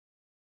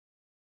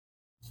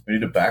we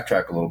need to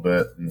backtrack a little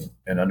bit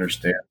and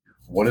understand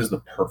what is the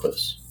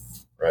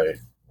purpose, right?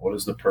 What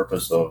is the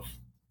purpose of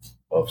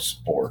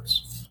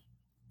sports?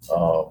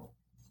 Um,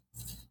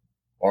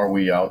 are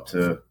we out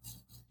to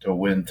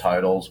win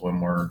titles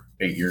when we're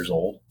 8 years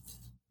old?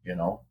 You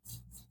know,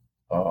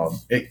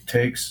 it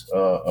takes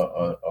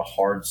a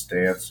hard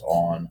stance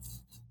on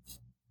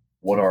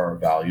what are our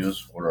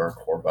values, what are our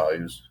core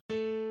values.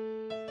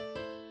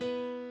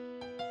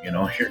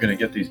 You're going to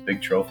get these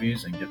big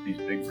trophies and get these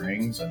big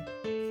rings, and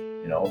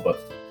but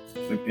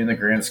in the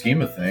grand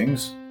scheme of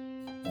things,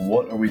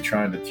 what are we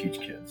trying to teach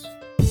kids?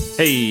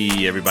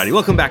 Hey, everybody.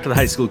 Welcome back to the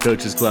High School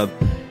Coaches Club.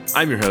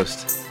 I'm your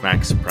host,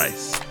 Max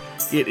Price.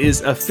 It is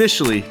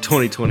officially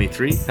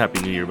 2023. Happy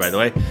New Year, by the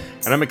way.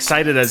 And I'm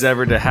excited as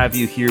ever to have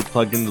you here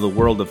plugged into the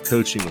world of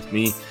coaching with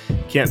me.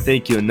 Can't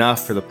thank you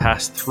enough for the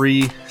past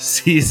 3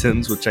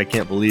 seasons, which I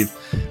can't believe,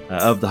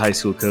 of the High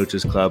School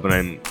Coaches Club. And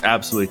I'm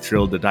absolutely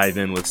thrilled to dive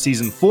in with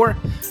season 4,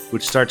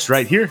 which starts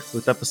right here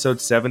with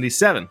episode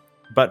 77.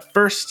 But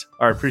first,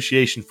 our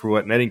appreciation for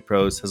what Netting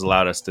Pros has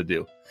allowed us to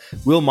do.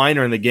 Will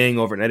Miner and the gang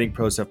over at Netting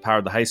Pros have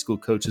powered the High School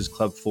Coaches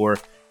Club for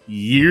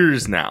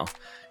years now.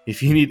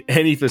 If you need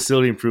any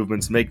facility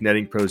improvements, make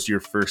Netting Pros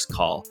your first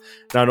call.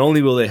 Not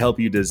only will they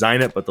help you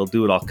design it, but they'll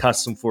do it all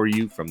custom for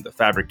you, from the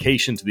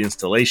fabrication to the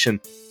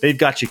installation. They've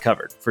got you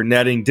covered for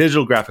netting,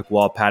 digital graphic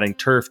wall padding,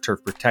 turf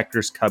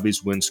protectors,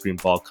 cubbies, windscreen,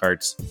 ball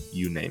carts,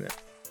 you name it.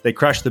 They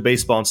crush the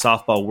baseball and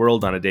softball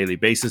world on a daily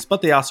basis,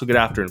 but they also get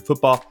after in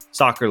football,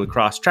 soccer,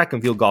 lacrosse, track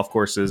and field golf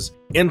courses,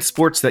 and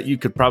sports that you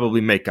could probably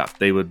make up.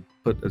 They would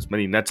put as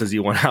many nets as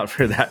you want out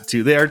for that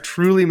too. They are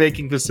truly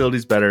making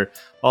facilities better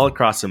all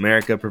across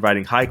America,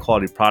 providing high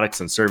quality products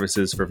and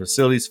services for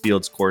facilities,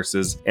 fields,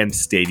 courses, and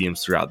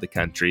stadiums throughout the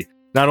country.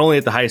 Not only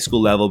at the high school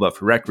level, but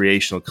for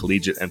recreational,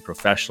 collegiate, and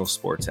professional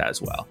sports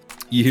as well.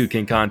 You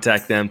can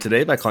contact them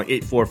today by calling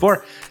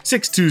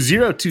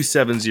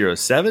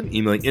 844-620-2707,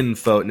 emailing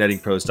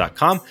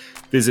info@nettingpros.com,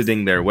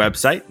 visiting their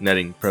website,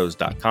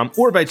 nettingpros.com,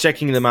 or by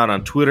checking them out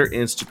on Twitter,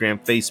 Instagram,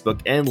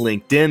 Facebook, and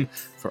LinkedIn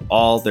for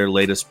all their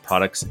latest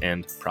products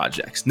and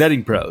projects.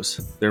 Netting Pros,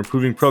 they're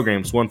improving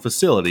programs one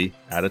facility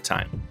at a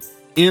time.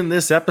 In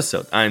this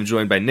episode, I am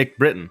joined by Nick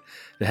Britton,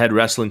 the head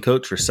wrestling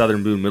coach for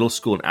Southern Boone Middle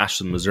School in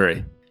Ashland,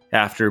 Missouri.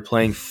 After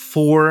playing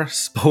 4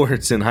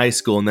 sports in high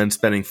school and then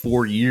spending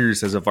 4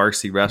 years as a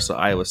varsity wrestler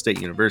at Iowa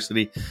State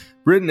University,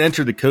 Britton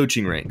entered the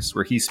coaching ranks,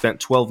 where he spent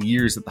 12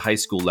 years at the high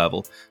school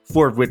level,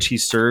 4 of which he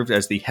served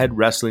as the head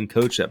wrestling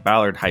coach at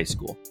Ballard High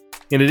School.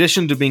 In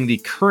addition to being the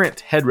current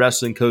head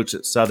wrestling coach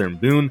at Southern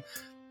Boone,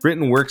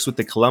 Britton works with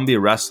the Columbia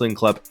Wrestling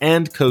Club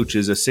and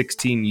coaches a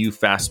 16U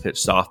fast-pitch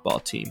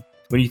softball team.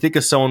 When you think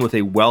of someone with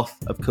a wealth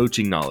of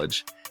coaching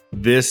knowledge,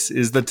 this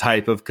is the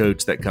type of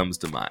coach that comes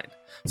to mind.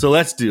 So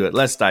let's do it.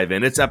 Let's dive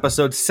in. It's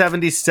episode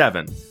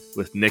 77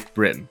 with Nick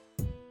Britton.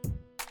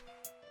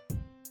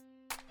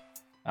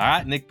 All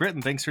right, Nick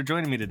Britton, thanks for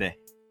joining me today.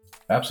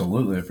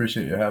 Absolutely.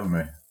 Appreciate you having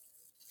me.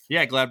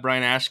 Yeah, glad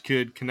Brian Ash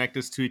could connect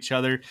us to each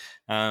other.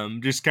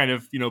 Just kind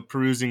of,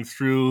 perusing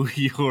through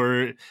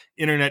your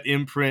internet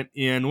imprint.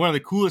 And one of the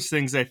coolest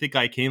things I think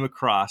I came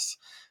across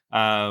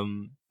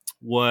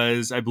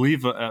was, I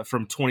believe,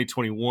 from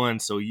 2021,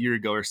 so a year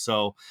ago or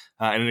so,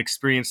 and an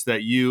experience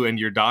that you and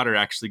your daughter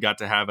actually got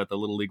to have at the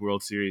Little League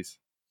World Series.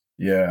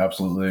 Yeah,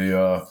 absolutely.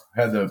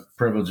 Had the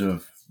privilege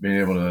of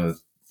being able to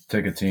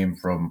take a team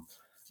from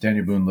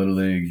Daniel Boone Little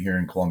League here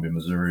in Columbia,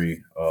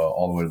 Missouri,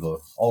 all the way to the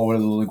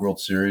Little League World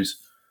Series.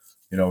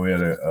 We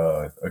had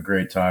a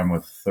great time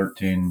with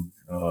 13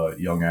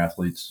 young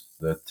athletes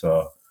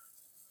that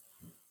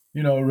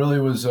really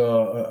was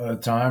a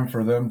time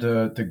for them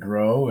to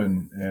grow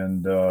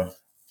and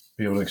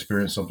be able to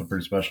experience something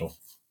pretty special.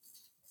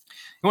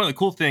 One of the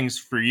cool things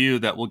for you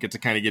that we'll get to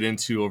kind of get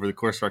into over the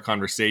course of our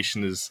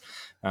conversation is,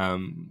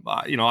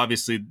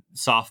 obviously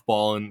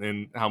softball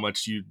and how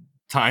much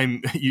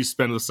time you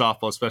spend with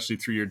softball, especially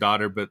through your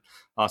daughter, but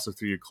also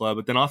through your club.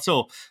 But then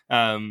also,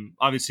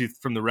 obviously,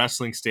 from the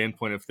wrestling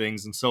standpoint of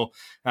things. And so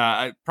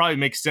it probably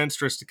makes sense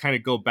for us to kind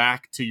of go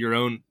back to your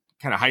own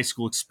kind of high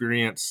school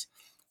experience.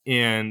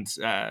 And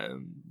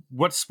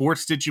what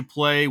sports did you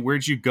play?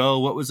 Where'd you go?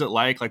 What was it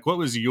like? Like, what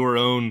was your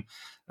own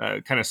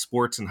kind of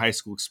sports and high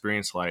school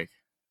experience like?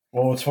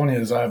 Well, what's funny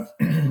is I'm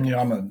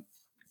a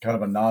kind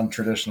of a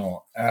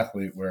non-traditional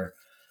athlete where,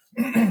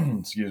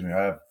 excuse me,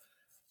 I have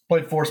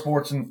played 4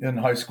 sports in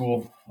high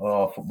school,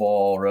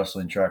 football,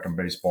 wrestling, track, and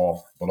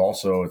baseball. But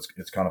also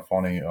it's kind of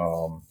funny.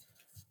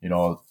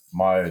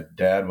 My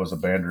dad was a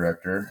band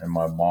director and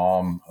my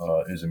mom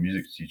is a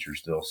music teacher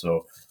still.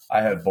 So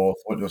I had both,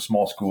 went to a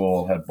small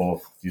school, had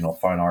both,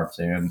 fine arts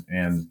and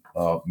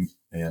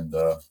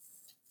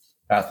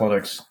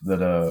athletics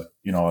that, I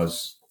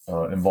was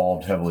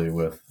involved heavily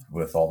with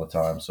all the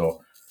time.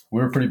 So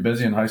we were pretty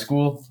busy in high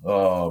school,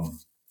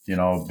 being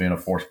a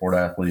 4-sport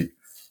athlete.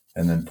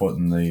 And then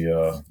putting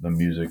the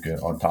music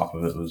on top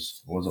of it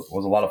was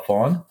a lot of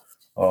fun,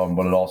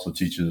 but it also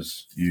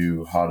teaches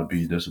you how to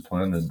be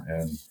disciplined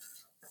and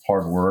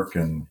hard work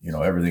and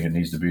everything it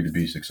needs to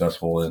be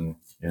successful in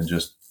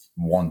just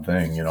one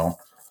thing.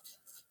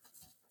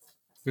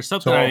 There's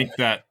something I So think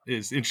that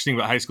is interesting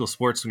about high school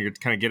sports when you're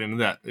kind of getting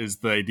into that is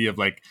the idea of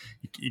like,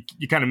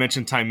 you kind of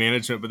mentioned time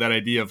management, but that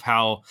idea of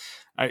how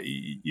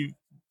you've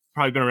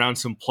probably been around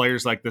some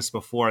players like this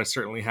before. I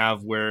certainly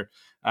have, where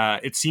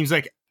it seems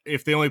like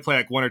if they only play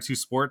like one or two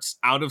sports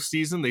out of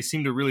season, they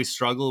seem to really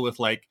struggle with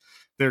like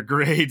their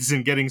grades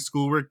and getting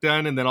schoolwork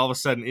done. And then all of a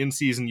sudden in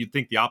season, you'd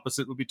think the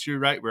opposite would be true,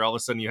 right? Where all of a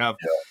sudden you have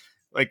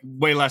like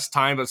way less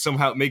time, but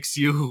somehow it makes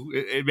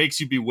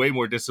you be way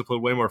more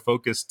disciplined, way more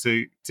focused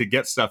to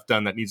get stuff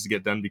done that needs to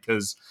get done,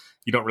 because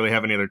you don't really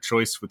have any other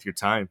choice with your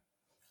time.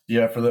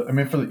 yeah,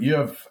 you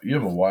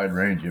have a wide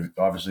range. You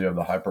obviously have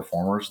the high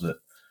performers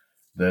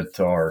that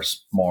are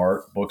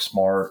smart, book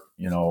smart.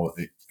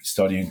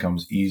 Studying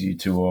comes easy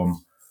to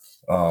them.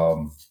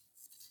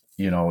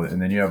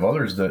 And then you have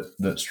others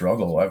that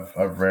struggle.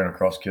 I've ran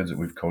across kids that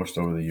we've coached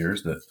over the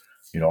years that,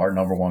 our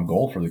number one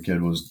goal for the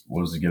kid was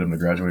to get them to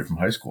graduate from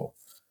high school,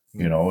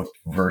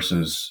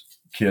 versus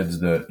kids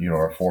that,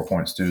 are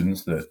 4-point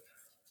students that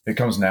it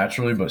comes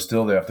naturally, but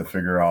still they have to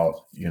figure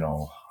out,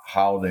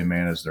 how they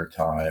manage their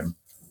time,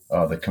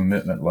 the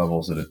commitment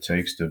levels that it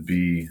takes to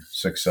be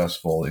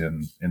successful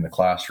in the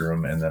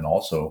classroom. And then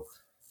also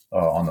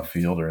on the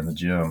field or in the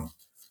gym,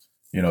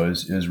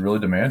 is really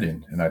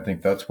demanding. And I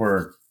think that's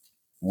where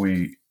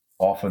we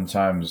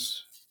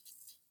oftentimes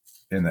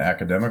in the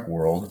academic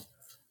world,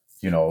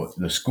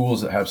 the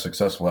schools that have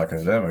successful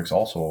academics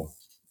also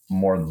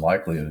more than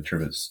likely it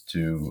attributes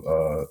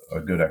to a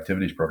good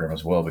activities program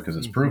as well, because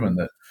it's proven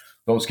that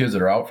those kids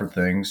that are out for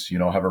things,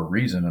 have a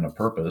reason and a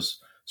purpose,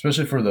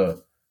 especially for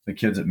the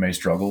kids that may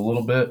struggle a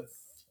little bit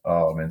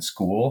in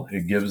school.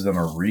 It gives them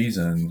a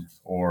reason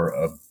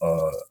or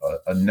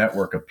a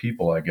network of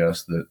people, I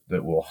guess,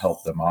 that will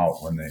help them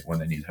out when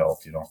they need help,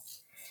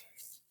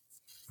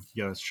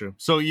 Yeah, that's true.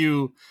 So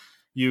you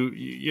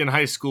in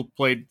high school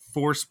played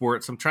 4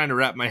 sports. I'm trying to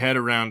wrap my head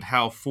around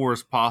how 4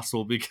 is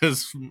possible,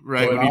 because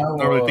when you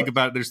normally think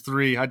about it, there's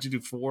 3. How'd you do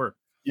 4?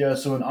 Yeah,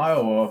 so in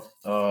Iowa,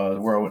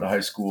 where I went to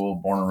high school,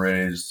 born and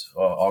raised,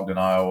 Ogden,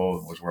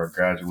 Iowa was where I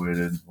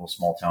graduated, a little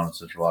small town in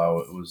central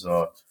Iowa. It was,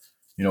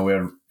 we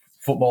had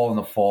football in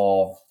the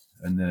fall,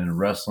 and then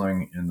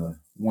wrestling in the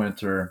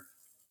winter,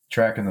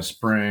 track in the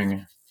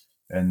spring,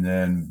 and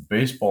then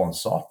baseball and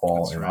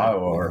softball in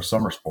Iowa are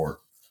summer sport.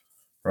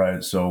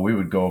 Right. So we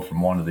would go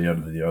from one to the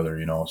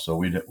other, so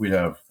we'd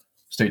have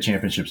state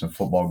championships in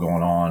football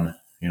going on,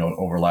 it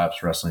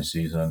overlaps wrestling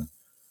season.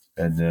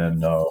 And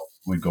then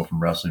we'd go from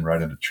wrestling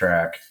right into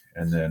track.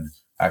 And then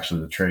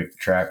actually the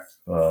track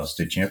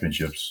state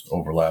championships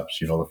overlaps,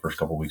 the first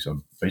couple of weeks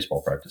of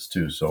baseball practice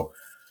too. So,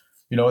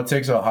 it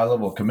takes a high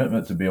level of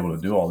commitment to be able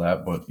to do all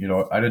that. But,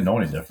 I didn't know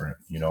any different.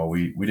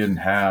 We didn't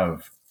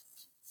have,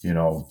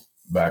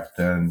 back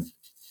then,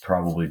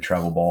 probably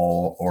travel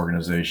ball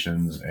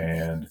organizations,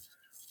 and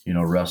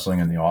wrestling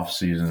in the off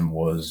season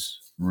was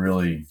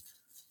really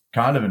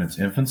kind of in its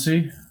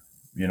infancy.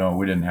 We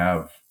didn't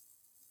have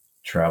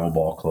travel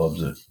ball clubs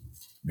that,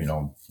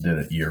 did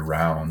it year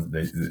round.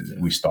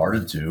 We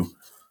started to,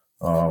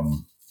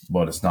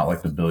 but it's not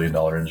like the $1 billion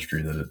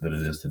industry that it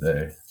is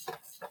today.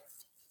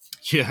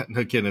 Yeah.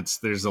 Again,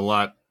 there's a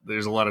lot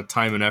of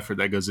time and effort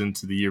that goes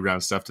into the year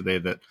round stuff today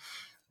that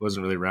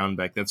wasn't really around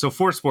back then. So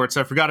 4 sports.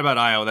 I forgot about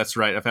Iowa. That's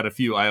right. I've had a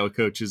few Iowa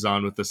coaches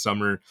on with the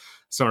summer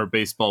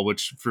baseball,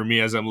 which for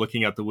me, as I'm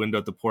looking out the window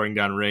at the pouring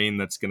down rain,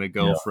 that's going to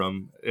go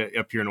from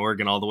up here in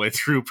Oregon all the way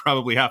through,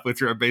 probably halfway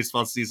through our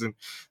baseball season.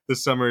 The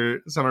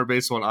summer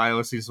baseball in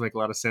Iowa seems to make a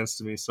lot of sense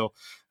to me. So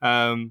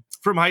from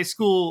high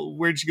school,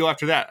 where'd you go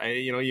after that?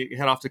 You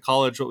head off to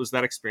college. What was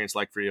that experience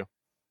like for you?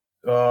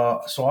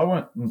 So I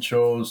went and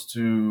chose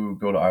to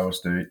go to Iowa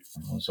State.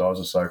 So I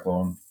was a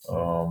Cyclone.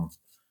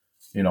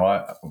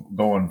 I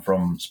going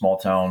from small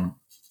town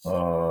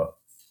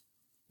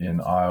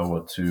in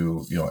Iowa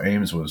to,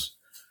 Ames was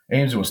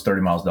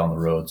 30 miles down the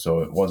road. So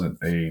it wasn't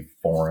a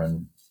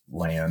foreign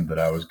land that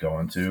I was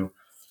going to,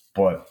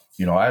 but,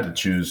 I had to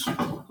choose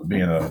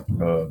being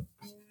a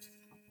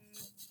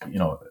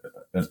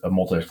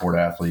multi-sport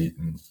athlete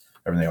and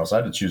everything else. I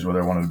had to choose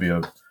whether I wanted to be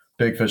a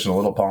big fish in a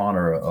little pond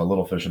or a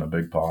little fish in a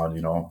big pond.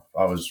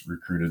 I was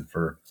recruited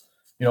for,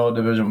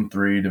 Division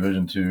III,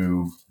 Division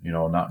II,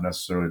 not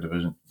necessarily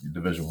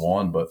Division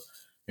I, but,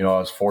 I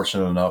was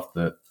fortunate enough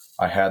that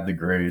I had the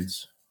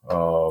grades.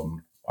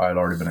 I had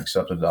already been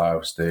accepted to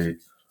Iowa State,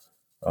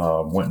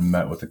 went and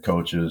met with the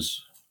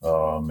coaches,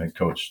 and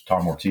Coach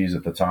Tom Ortiz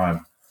at the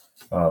time.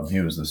 He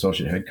was the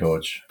associate head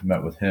coach,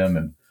 met with him,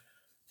 and,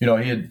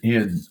 I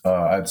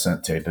had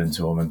sent tape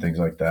into him and things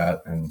like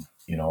that. And,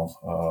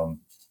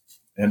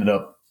 ended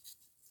up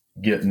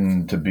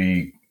getting to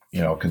be,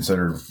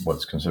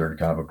 what's considered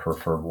kind of a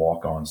preferred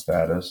walk-on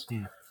status.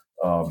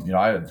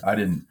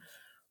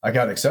 I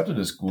got accepted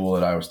to school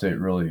at Iowa State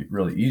really,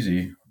 really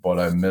easy, but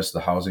I missed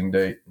the housing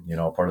date,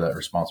 part of that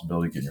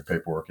responsibility, getting your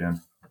paperwork in.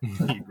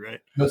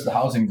 Right. Missed the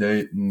housing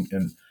date.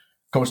 And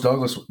Coach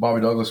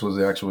Bobby Douglas was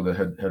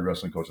the head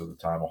wrestling coach at the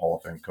time, a Hall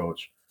of Fame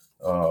coach.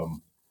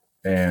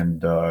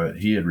 And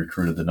he had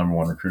recruited the number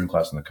 1 recruiting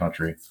class in the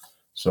country.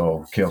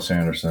 So Cale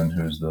Sanderson,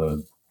 who's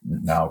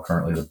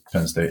currently the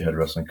Penn State head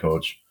wrestling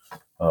coach,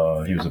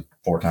 He was a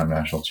 4-time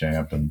national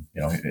champ, and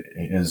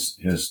his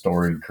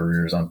storied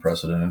career is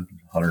unprecedented,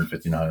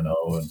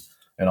 159-0,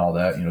 and all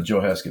that.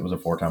 Joe Heskett was a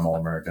 4-time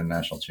All-American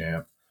national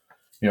champ.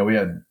 We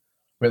had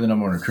the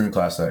number one recruiting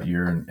class that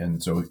year,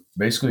 and so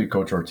basically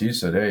Coach Ortiz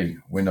said, "Hey,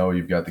 we know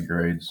you've got the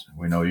grades,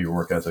 we know your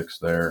work ethics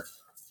there."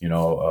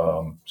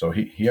 So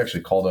he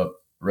actually called up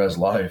Res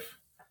Life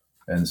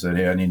and said,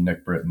 "Hey, I need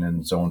Nick Britton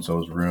in so and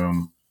so's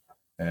room."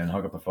 And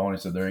hung up the phone. He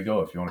said, "There you go.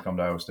 If you want to come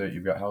to Iowa State,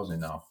 you've got housing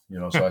now."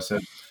 So I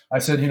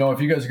said,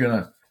 if you guys are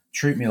gonna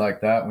treat me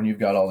like that when you've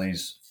got all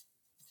these,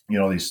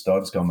 these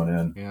studs coming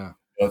in,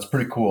 that's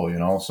pretty cool.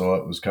 So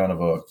it was kind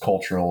of a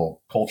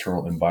cultural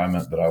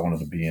environment that I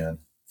wanted to be in.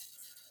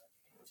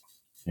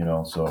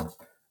 So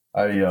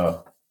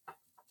I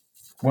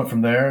went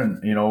from there,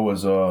 and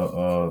was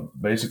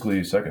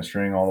basically second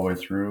string all the way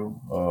through.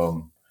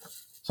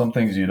 Some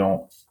things you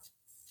don't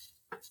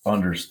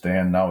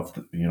understand now.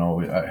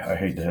 I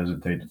hate to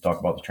hesitate to talk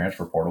about the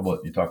transfer portal,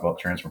 but you talk about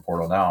the transfer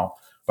portal now.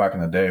 Back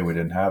in the day, we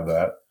didn't have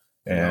that,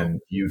 and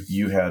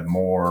you had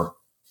more,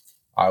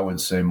 I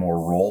would say, more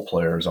role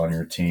players on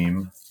your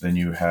team than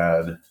you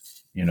had,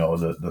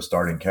 the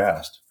starting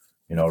cast.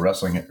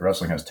 Wrestling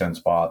has 10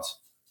 spots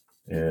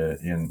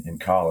in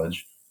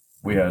college.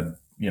 We had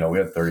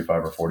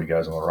 35 or 40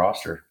 guys on the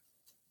roster,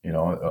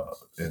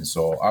 and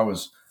so I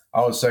was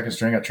second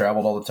string. I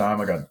traveled all the time.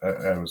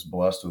 I was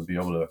blessed to be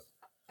able to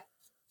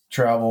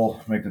travel,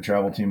 make the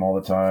travel team all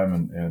the time,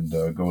 and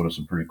go to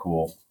some pretty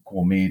cool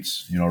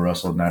meets.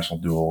 Wrestle at national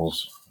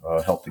duels,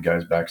 help the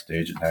guys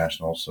backstage at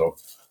nationals. So,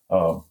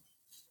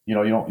 you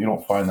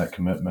don't find that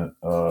commitment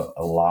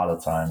a lot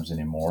of times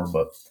anymore,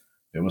 but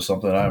it was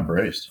something I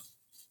embraced.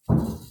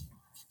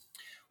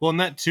 Well, and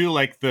that too,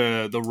 like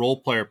the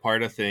role player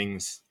part of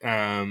things.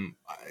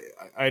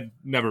 I'd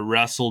never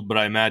wrestled, but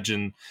I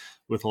imagine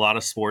with a lot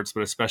of sports,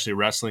 but especially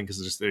wrestling,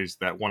 because there's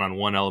that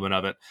one-on-one element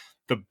of it.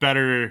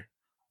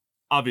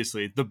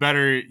 Obviously, the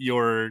better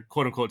your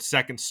quote unquote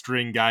second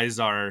string guys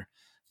are,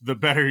 the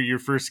better your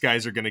first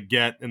guys are going to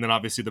get. And then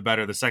obviously the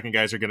better the second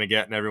guys are going to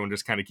get, and everyone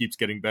just kind of keeps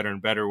getting better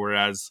and better.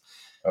 Whereas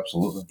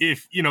absolutely,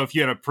 if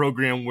you had a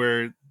program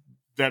where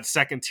that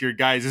second tier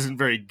guys isn't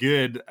very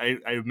good, I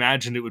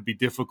imagine it would be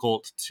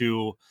difficult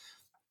to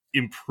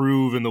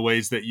improve in the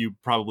ways that you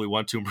probably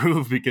want to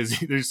improve, because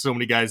there's so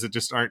many guys that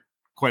just aren't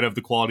quite of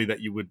the quality that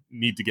you would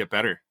need to get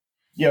better.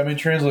 Yeah, I mean,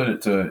 translate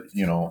it to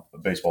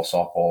baseball,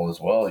 softball as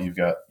well. You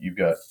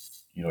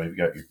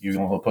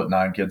only put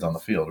 9 kids on the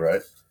field,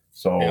 right?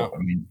 So I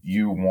mean,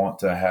 you want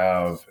to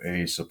have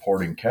a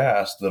supporting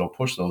cast that'll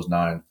push those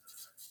 9,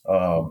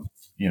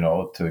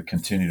 to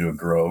continue to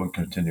grow and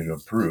continue to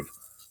improve,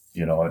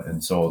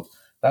 and so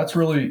that's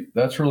really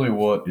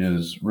what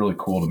is really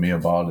cool to me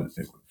about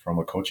it from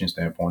a coaching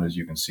standpoint, is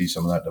you can see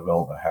some of that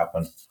development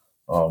happen,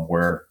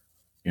 where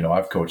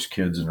I've coached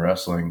kids in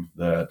wrestling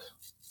that,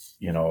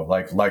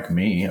 like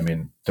me, I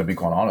mean, to be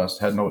quite honest,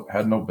 had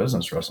no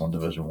business wrestling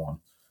Division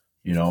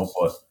I,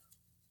 but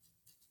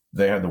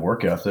they had the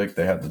work ethic,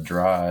 they had the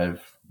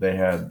drive, they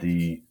had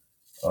the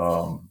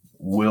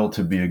will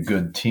to be a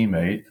good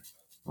teammate,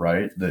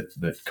 right?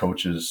 That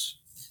coaches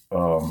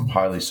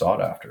highly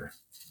sought after.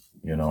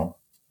 I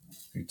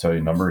can tell you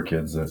a number of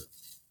kids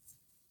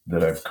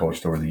that I've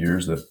coached over the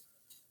years that,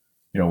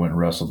 went and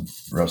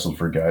wrestled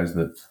for guys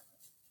that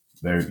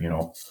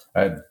I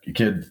had a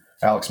kid,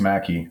 Alex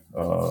Mackey.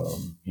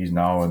 He's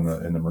now in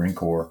the Marine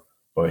Corps,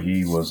 but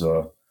he was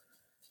a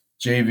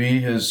JV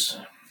his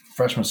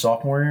freshman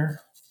sophomore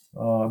year,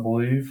 I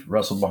believe.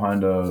 Wrestled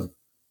behind a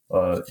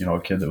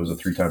kid that was a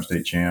 3-time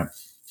state champ,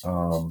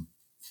 Tanner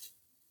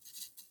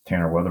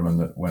Weatherman,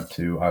 that went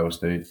to Iowa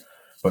State.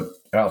 But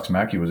Alex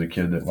Mackey was a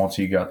kid that once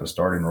he got the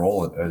starting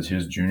role as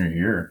his junior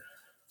year,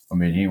 I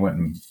mean, he went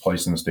and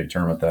placed in the state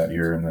tournament that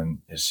year, and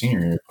then his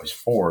senior year he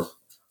placed 4th.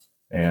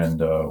 And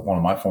one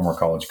of my former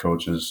college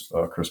coaches,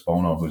 Chris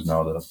Bono, who's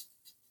now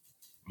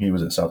he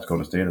was at South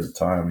Dakota State at the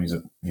time. He's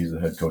the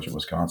head coach at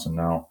Wisconsin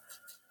now.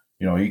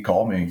 He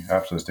called me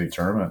after the state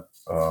tournament,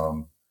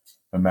 and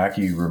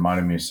Mackey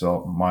reminded me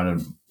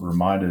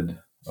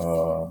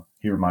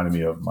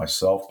of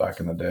myself back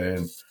in the day,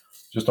 and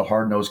just a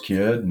hard-nosed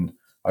kid. And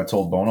I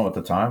told Bono at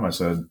the time, I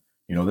said,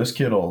 this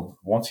kid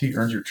once he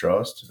earns your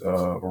trust,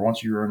 or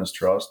once you earn his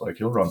trust, like,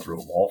 he'll run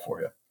through a wall for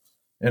you.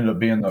 Ended up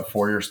being the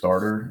 4-year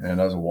starter, and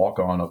as a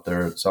walk-on up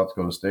there at South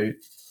Dakota State,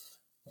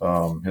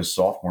 his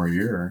sophomore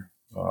year,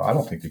 I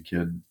don't think the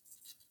kid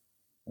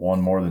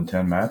won more than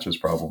 10 matches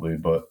probably,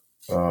 but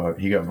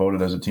he got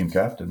voted as a team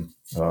captain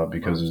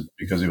because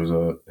it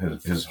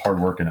was his hard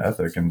work and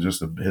ethic, and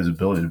just his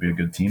ability to be a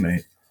good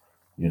teammate,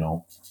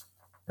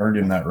 earned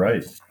him that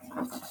right.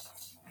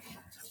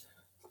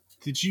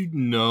 Did you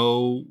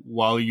know,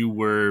 while you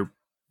were,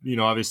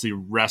 obviously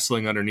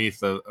wrestling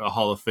underneath a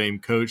Hall of Fame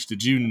coach,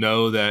 did you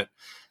know that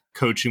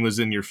coaching was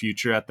in your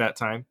future at that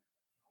time?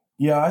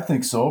 Yeah, I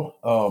think so.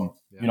 I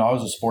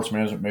was a sports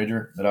management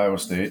major at Iowa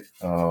State.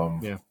 Got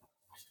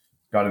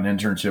an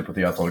internship with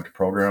the athletic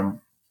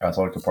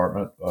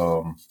department.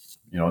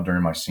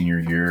 During my senior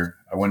year,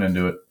 I went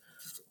into it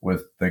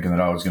with thinking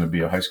that I was going to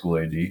be a high school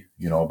AD,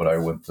 but I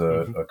went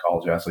the a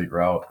college athlete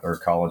route or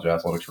college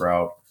athletics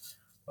route.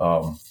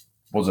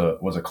 Was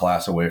a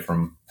class away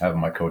from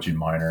having my coaching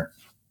minor,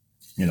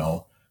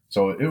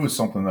 so it was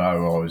something that I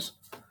always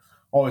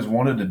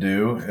wanted to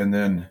do. And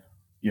then,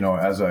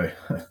 as I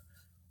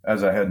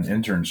as I had an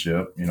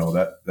internship,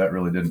 that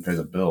really didn't pay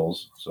the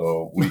bills.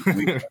 So we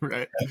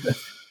right.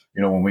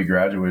 when we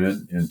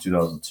graduated in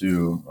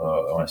 2002,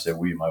 when I say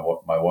we, my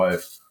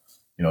wife,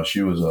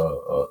 she was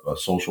a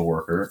social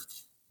worker,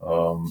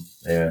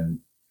 and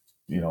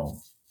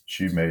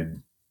she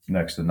made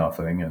next to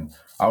nothing, and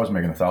I was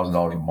making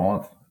 $1,000 a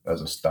month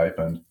as a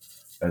stipend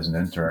as an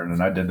intern,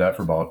 and I did that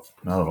for about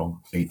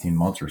 18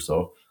 months or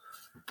so.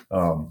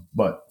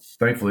 But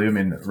thankfully,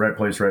 right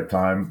place, right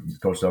time.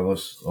 Coach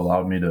Douglas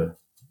allowed me to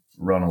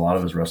run a lot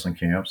of his wrestling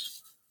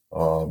camps,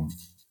 and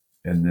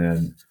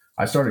then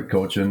I started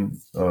coaching.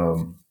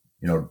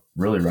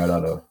 Really right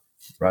out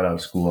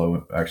of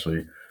school.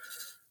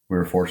 We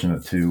were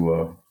fortunate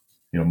to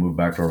move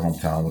back to our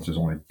hometown, which is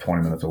only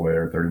 20 minutes away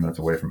or 30 minutes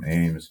away from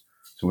Ames.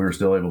 So we were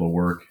still able to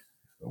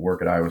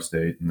work at Iowa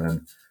State, and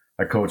then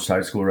I coached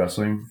high school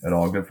wrestling at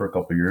Ogden for a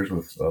couple of years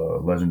with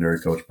legendary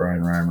coach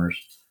Brian Reimers.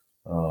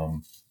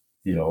 And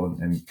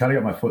kind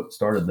of got my foot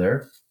started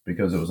there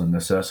because it was a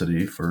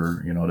necessity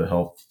for, to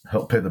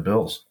help pay the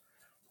bills,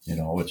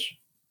 which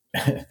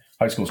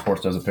high school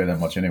sports doesn't pay that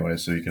much anyway.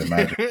 So you can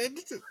imagine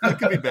it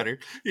could be better.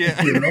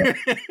 Yeah. Right?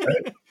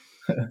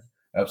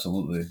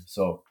 Absolutely.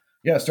 So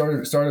yeah,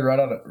 started right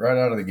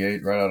out of the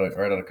gate, right out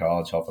of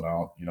college, helping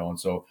out, and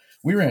so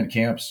we ran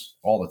camps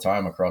all the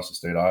time across the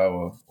state of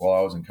Iowa while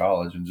I was in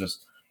college, and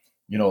just,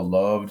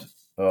 loved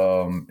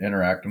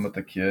interacting with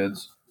the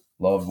kids,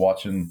 loved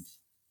watching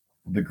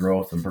the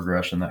growth and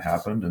progression that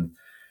happened. And,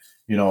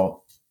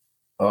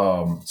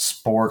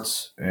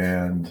 sports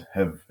and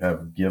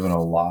have given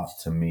a lot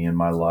to me in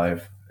my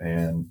life.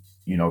 And,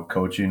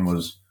 coaching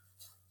is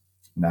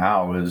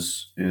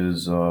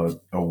a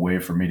way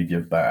for me to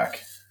give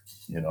back,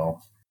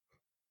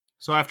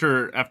 So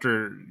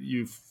after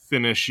you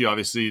finish, you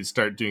obviously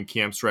start doing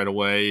camps right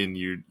away, and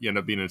you end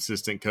up being an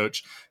assistant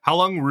coach. How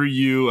long were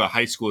you a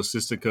high school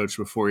assistant coach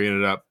before you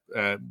ended up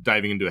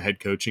diving into a head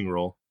coaching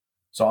role?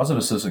 So I was an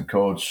assistant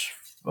coach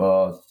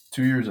 2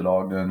 years at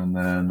Ogden, and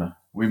then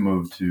we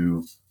moved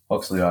to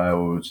Huxley,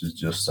 Iowa, which is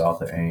just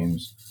south of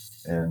Ames,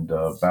 and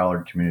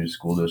Ballard Community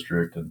School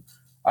District. And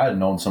I had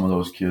known some of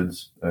those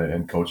kids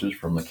and coaches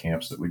from the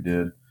camps that we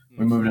did.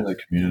 We moved into the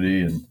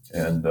community,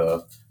 and I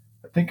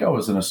think I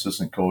was an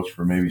assistant coach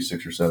for maybe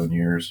 6 or 7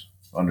 years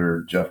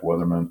under Jeff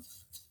Weatherman.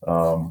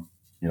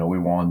 We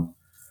won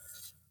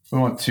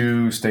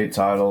 2 state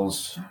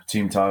titles,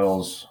 team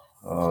titles.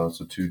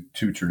 So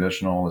two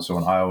traditional. So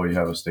in Iowa, you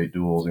have a state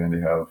duels and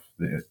you have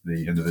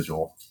the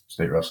individual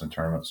state wrestling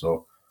tournament.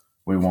 So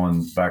we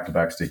won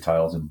back-to-back state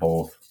titles in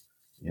both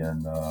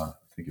in I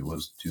think it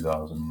was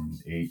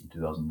 2008 and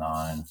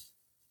 2009,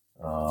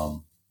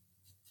 or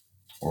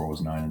it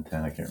was 9 and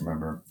 10. I can't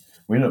remember.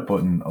 We ended up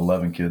putting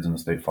 11 kids in the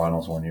state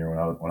finals one year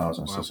when I was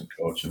an assistant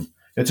coach, and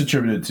it's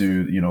attributed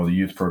to the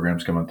youth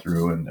programs coming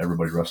through and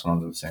everybody wrestling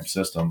under the same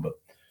system. But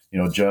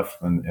Jeff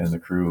and the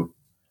crew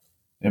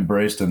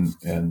embraced and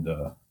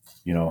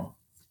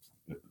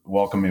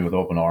welcomed me with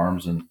open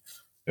arms, and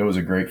it was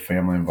a great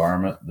family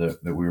environment that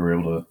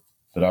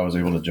I was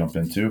able to jump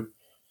into.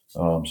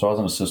 So I was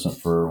an assistant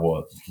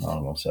for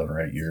 7 or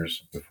 8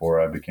 years before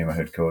I became a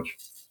head coach.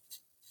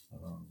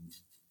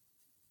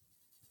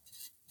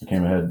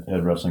 Became a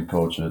head wrestling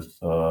coach at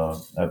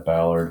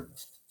Ballard.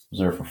 Was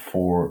there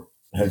for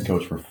head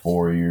coach for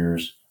 4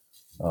 years.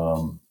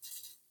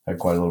 Had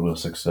quite a little bit of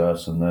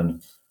success, and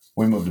then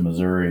we moved to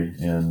Missouri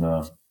in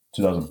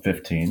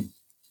 2015.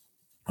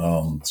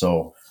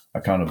 So I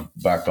kind of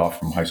backed off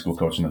from high school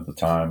coaching at the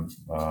time.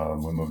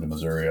 We moved to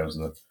Missouri. I was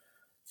the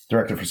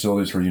director of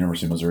facilities for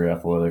University of Missouri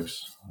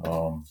Athletics.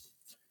 So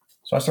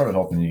I started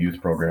helping the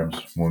youth programs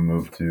when we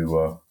moved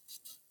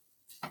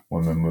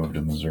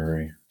to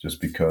Missouri,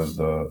 just because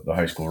the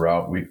high school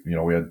route, we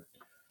had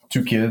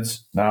 2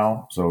 kids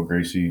now. So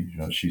Gracie,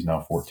 she's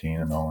now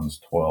 14 and Owen's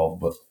 12,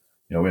 but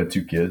we had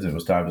 2 kids, and it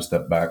was time to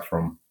step back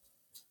from,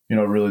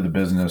 really the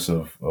business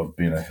of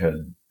being a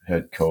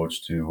head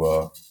coach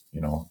to,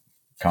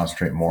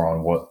 concentrate more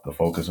on what the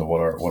focus of what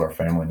our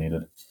family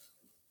needed.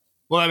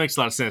 Well, that makes a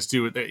lot of sense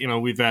too.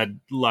 We've had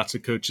lots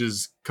of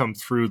coaches come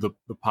through the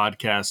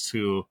podcast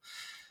who,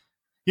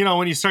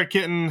 when you start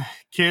getting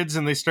kids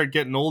and they start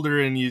getting older,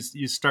 and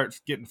you start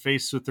getting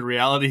faced with the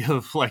reality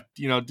of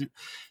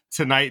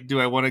tonight, do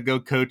I want to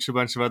go coach a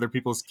bunch of other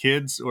people's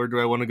kids, or do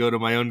I want to go to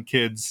my own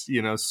kids,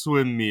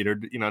 swim meet, or,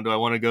 do I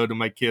want to go to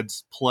my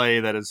kids' play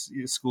that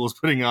school's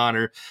putting on,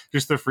 or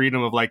just the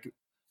freedom of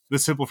the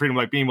simple freedom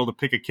of being able to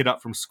pick a kid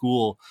up from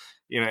school,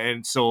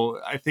 and so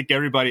I think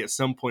everybody at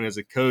some point as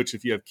a coach,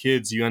 if you have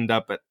kids, you end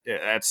up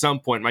at some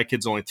point, my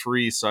kid's only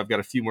 3, so I've got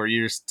a few more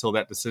years till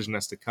that decision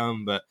has to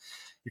come, but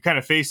you're kind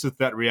of faced with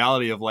that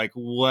reality of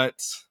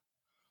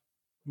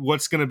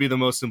what's going to be the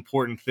most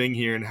important thing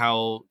here, and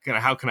how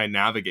can I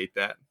navigate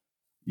that?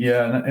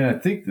 Yeah. And I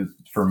think that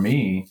for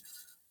me,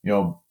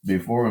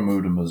 before we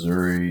moved to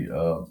Missouri,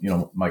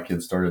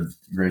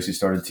 Gracie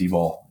started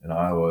T-ball in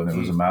Iowa, and it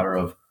was a matter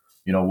of,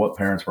 what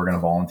parents were going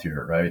to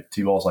volunteer, right?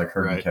 T-ball is like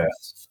herding Right.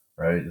 cats,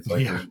 right? It's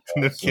like Yeah, herding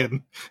no cats. So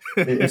kidding.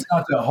 it's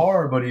not that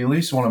hard, but you at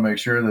least want to make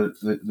sure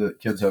that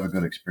kids have a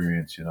good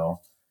experience,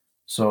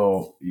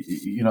 So,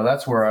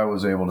 that's where I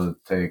was able to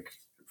take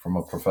from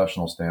a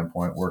professional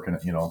standpoint, working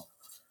at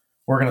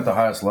the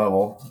highest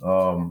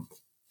level,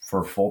 for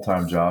a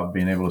full-time job,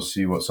 being able to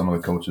see what some of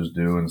the coaches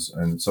do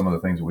and some of the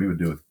things that we would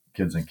do with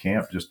kids in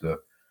camp, just to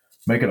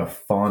make it a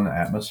fun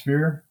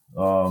atmosphere,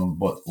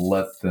 but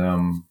let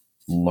them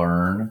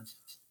learn,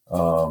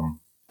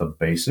 the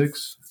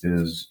basics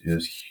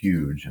is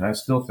huge. And I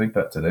still think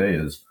that today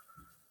is,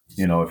 if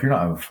you're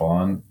not having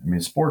fun, I mean,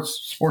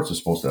 sports is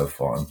supposed to have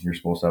fun. You're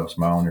supposed to have a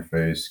smile on your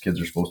face.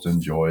 Kids are supposed to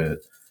enjoy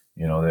it.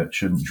 That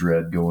shouldn't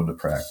dread going to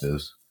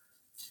practice.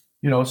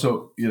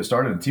 So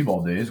started in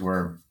T-ball days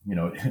where,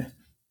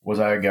 was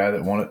I a guy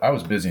that I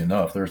was busy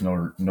enough. There's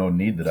no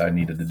need that I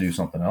needed to do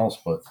something else,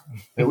 but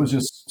it was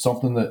just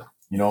something that,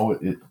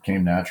 it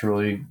came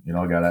naturally.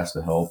 I got asked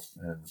to help,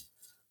 and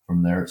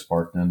from there it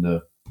sparked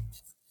into,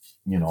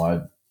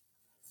 I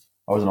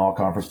was an all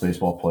conference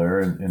baseball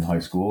player in high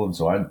school. And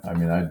so I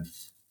had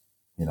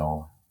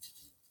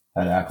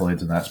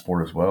accolades in that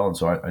sport as well. And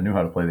so I knew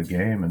how to play the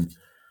game, and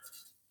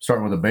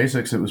starting with the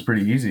basics, it was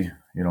pretty easy,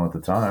 at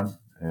the time.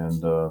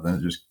 And then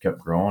it just kept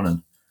growing.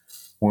 And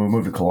when we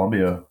moved to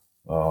Columbia,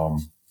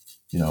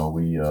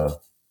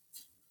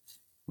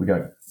 we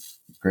got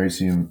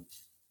Gracie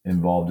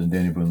involved in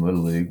Daniel Boone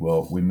Little League.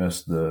 Well, we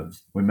missed the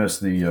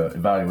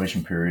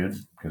evaluation period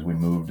because we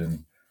moved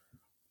in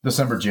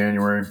December,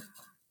 January,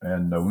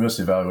 and we missed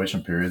the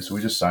evaluation period. So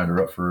we just signed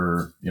her up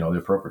for, the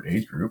appropriate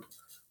age group,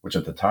 which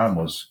at the time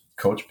was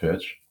coach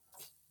pitch.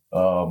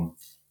 I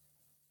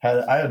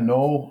had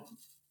no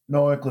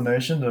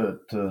inclination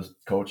to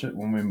coach it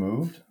when we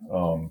moved,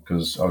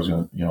 because I was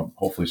going to,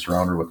 hopefully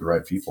surround her with the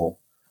right people.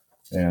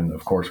 And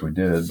of course we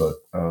did. But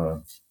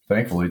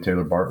thankfully,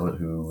 Taylor Bartlett,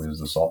 who is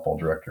the softball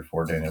director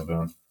for Daniel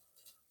Boone,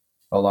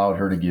 allowed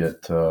her to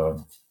get,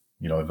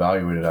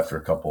 evaluated after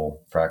a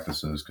couple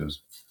practices,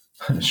 because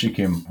she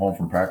came home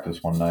from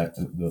practice one night,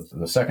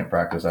 the second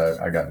practice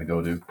I got to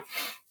go to.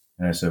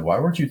 And I said, "Why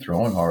weren't you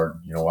throwing hard?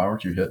 Why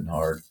weren't you hitting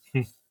hard?"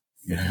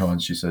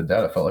 And she said,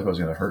 "Dad, I felt like I was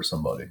going to hurt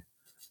somebody."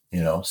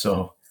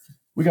 So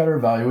we got her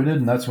evaluated,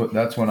 and that's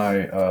when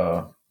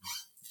I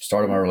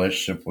started my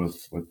relationship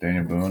with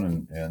Daniel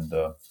Boone and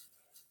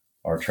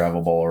our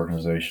travel ball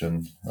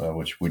organization,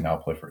 which we now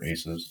play for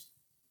Aces.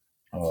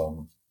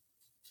 So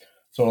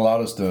it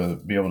allowed us to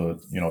be able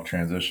to,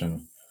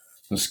 transition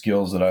the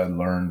skills that I had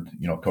learned,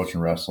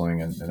 coaching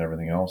wrestling and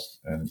everything else.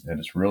 And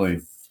it's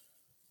really,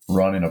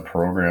 running a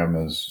program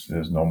is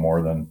no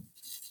more than,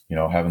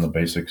 having the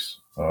basics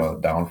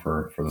down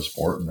for the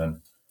sport, and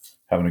then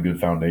having a good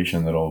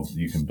foundation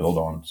you can build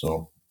on.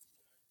 So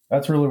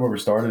that's really where we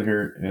started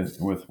here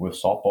with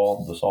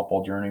softball, the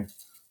softball journey.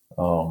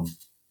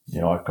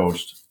 I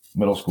coached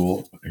middle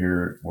school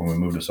here when we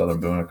moved to Southern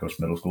Boone. I coached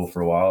middle school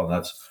for a while, and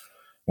that's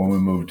when we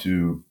moved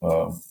to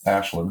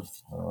Ashland,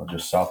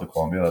 just south of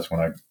Columbia. That's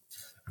when I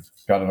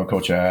got to know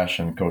Coach Ash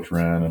and Coach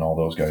Wren and all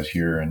those guys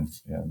here, and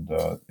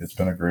it's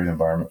been a great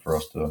environment for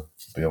us to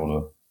be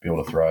able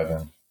to thrive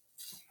in.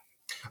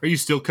 Are you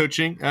still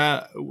coaching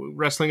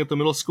wrestling at the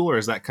middle school, or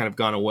has that kind of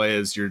gone away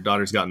as your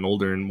daughter's gotten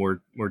older and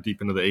more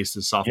deep into the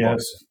Aces softball?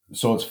 Yes.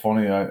 So it's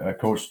funny. I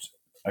coached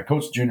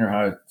junior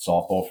high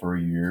softball for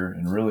a year,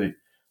 and really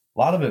a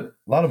lot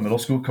of middle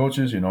school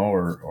coaches,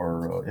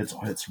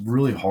 it's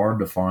really hard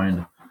to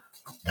find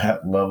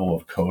that level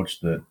of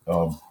coach that,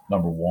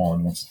 number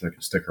one, wants to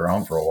stick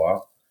around for a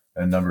while,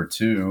 and number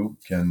two,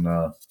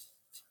 can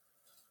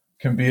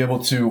be able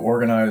to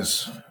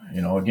organize,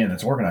 again,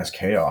 it's organized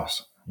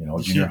chaos.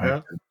 Junior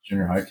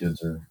high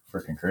kids are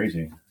freaking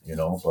crazy,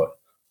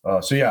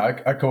 but so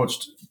yeah, I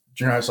coached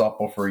junior high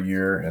softball for a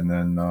year, and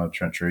then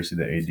Trent Tracy,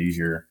 the AD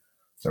here,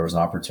 there was an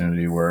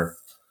opportunity where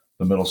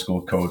the middle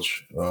school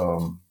coach,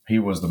 he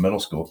was the middle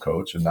school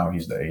coach, and now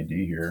he's the AD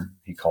here.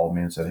 He called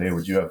me and said, "Hey,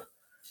 would you have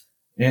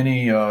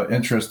any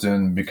interest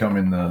in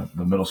becoming the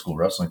middle school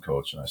wrestling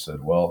coach?" And I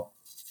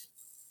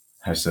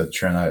said,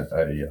 "Trent,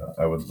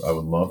 I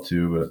would love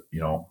to, but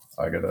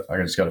I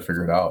just got to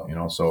figure it out,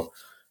 So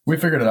we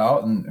figured it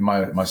out, and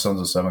my son's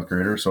a seventh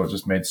grader, so it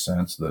just made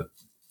sense that,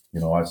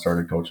 I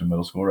started coaching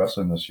middle school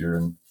wrestling this year,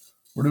 and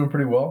we're doing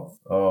pretty well,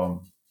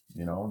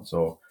 and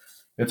so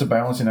it's a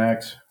balancing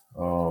act,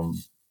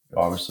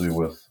 obviously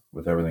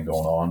with everything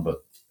going on,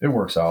 but it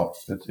works out.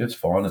 It's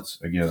fun.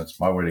 It's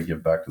my way to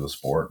give back to the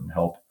sport and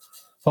help.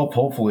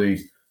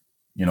 Hopefully,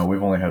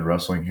 we've only had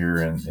wrestling here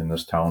in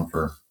this town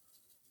for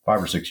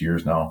 5 or 6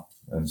 years now,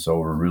 and so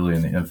we're really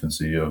in the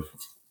infancy of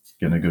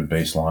getting a good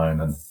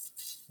baseline.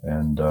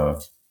 And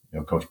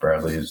Coach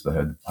Bradley is the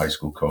head high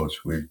school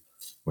coach. We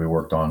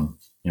worked on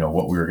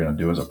what we were going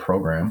to do as a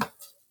program,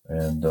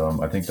 and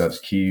I think that's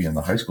key in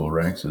the high school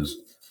ranks is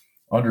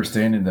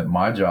understanding that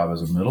my job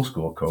as a middle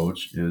school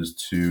coach is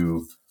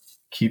to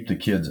keep the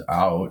kids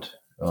out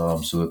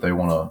so that they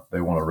want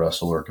to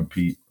wrestle or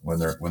compete when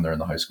they're in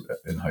the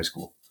high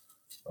school.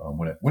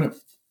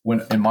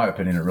 When in my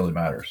opinion it really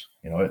matters.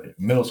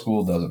 Middle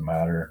school doesn't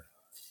matter.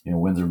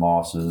 Wins or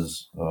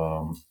losses.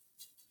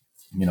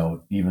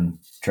 Even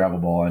travel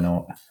ball. I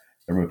know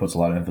everybody puts a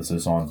lot of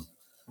emphasis on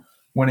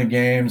winning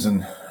games,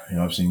 and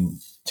I've seen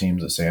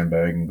teams that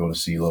sandbag and go to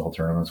C-level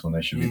tournaments when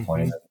they should be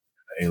playing at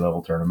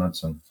A-level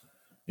tournaments, and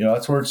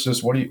that's where it's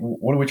just what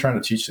are we trying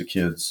to teach the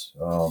kids?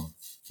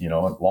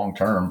 Long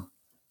term,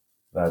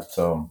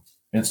 that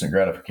instant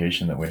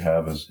gratification that we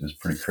have is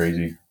pretty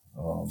crazy.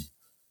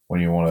 When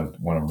you want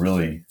to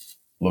really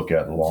look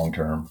at the long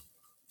term.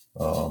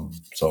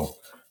 So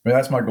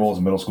that's my goal as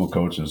a middle school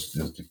coach is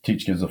to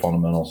teach kids the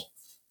fundamentals,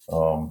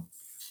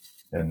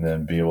 and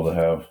then be able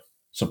to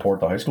support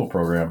the high school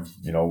program.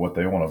 What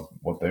they want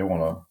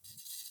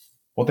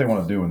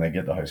to do when they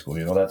get to high school.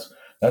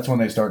 That's when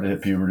they start to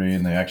hit puberty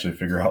and they actually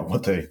figure out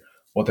what they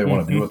want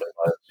to do with their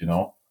lives.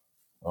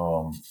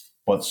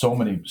 But so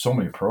many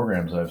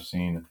programs I've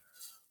seen,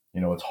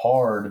 it's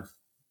hard.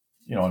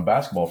 In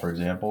basketball, for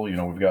example,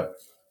 we've got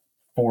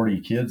 40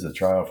 kids that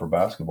try out for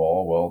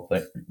basketball. Well,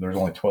 there's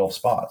only 12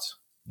 spots.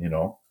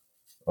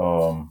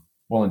 Well,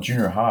 in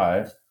junior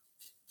high,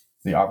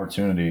 the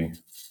opportunity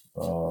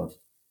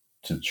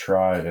to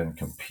try and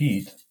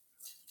compete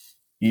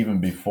even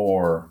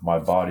before my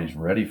body's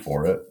ready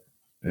for it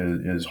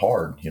is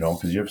hard,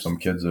 because you have some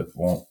kids that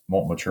won't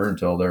mature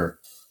until their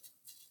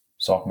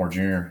sophomore,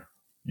 junior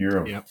year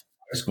of high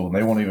school, and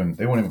they won't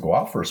even go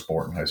out for a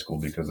sport in high school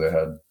because they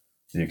had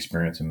the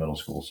experience in middle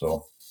school.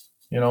 So,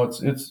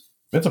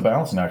 it's a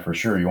balancing act for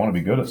sure. You want to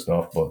be good at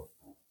stuff, but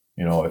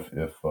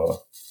if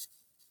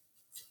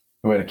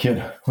we had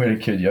a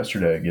kid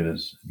yesterday get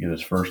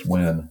his first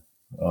win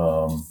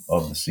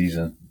of the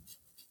season,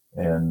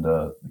 and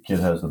the kid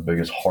has the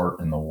biggest heart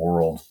in the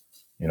world.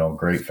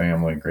 Great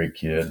family, great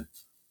kid.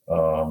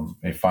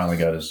 He finally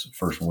got his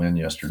first win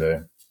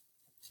yesterday,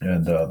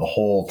 and the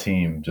whole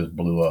team just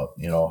blew up.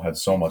 Had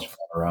so much fun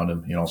around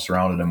him.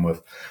 Surrounded him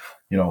with,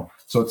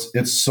 So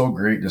it's so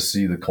great to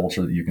see the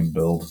culture that you can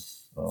build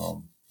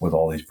with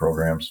all these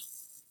programs.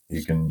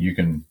 You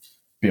can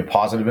be a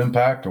positive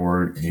impact,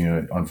 or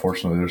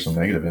unfortunately, there's some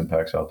negative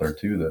impacts out there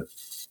too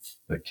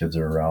that kids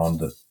are around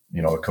that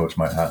a coach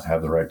might not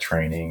have the right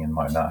training and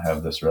might not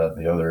have this or that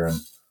and the other.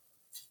 And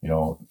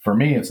for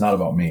me, it's not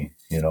about me.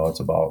 It's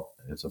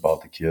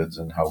about the kids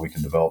and how we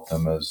can develop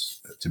them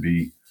to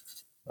be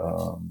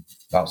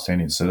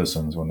outstanding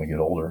citizens when they get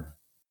older.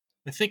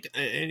 I think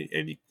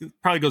it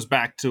probably goes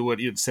back to what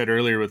you had said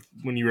earlier with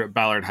when you were at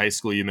Ballard High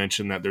School. You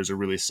mentioned that there's a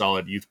really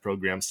solid youth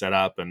program set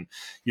up, and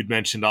you'd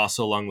mentioned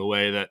also along the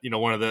way that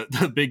one of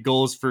the big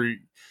goals for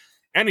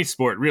any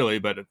sport really,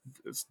 but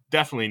it's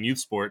definitely in youth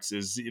sports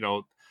is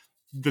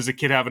does a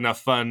kid have enough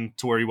fun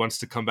to where he wants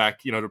to come back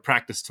to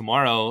practice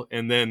tomorrow,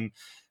 and then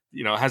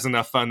has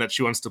enough fun that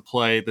she wants to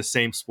play the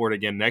same sport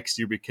again next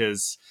year?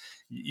 Because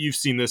you've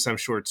seen this, I'm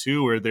sure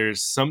too, where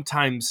there's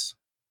sometimes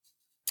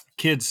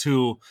kids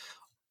who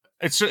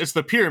it's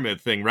the pyramid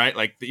thing, right?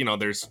 Like,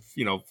 there's, if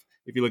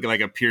you look at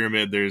like a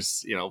pyramid,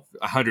 there's,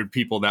 100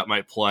 people that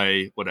might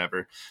play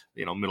whatever,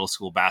 middle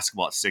school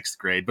basketball at 6th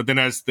grade. But then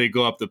as they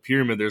go up the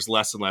pyramid, there's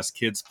less and less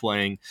kids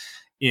playing.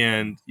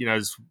 And,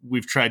 as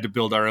we've tried to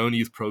build our own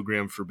youth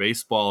program for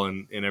baseball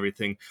and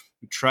everything,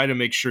 we try to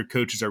make sure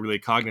coaches are really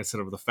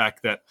cognizant of the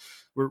fact that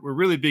we're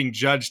really being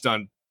judged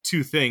on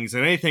two things,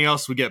 and anything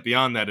else we get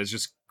beyond that is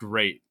just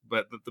great.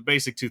 But the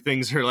basic two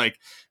things are like,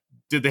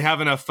 did they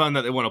have enough fun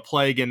that they want to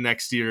play again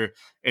next year?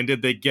 And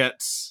did they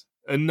get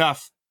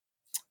enough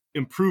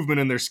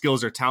improvement in their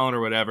skills or talent or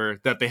whatever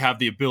that they have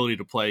the ability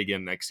to play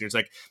again next year? It's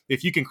like,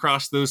 if you can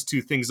cross those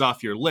two things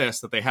off your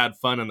list, that they had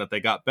fun and that they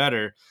got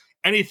better,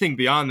 anything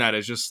beyond that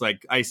is just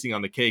like icing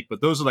on the cake.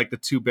 But those are like the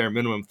two bare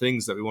minimum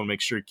things that we want to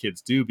make sure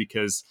kids do,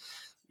 because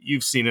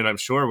you've seen it, I'm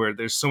sure, where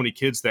there's so many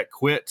kids that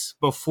quit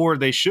before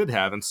they should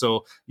have. And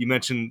so you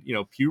mentioned,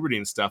 puberty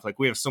and stuff. Like,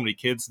 we have so many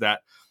kids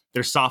that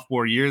their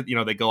sophomore year,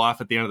 they go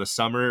off at the end of the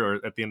summer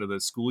or at the end of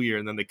the school year,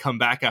 and then they come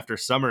back after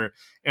summer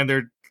and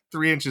they're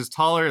 3 inches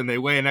taller and they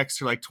weigh an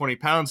extra like 20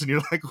 pounds. And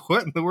you're like,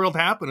 what in the world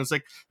happened? It's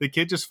like the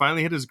kid just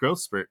finally hit his growth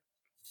spurt.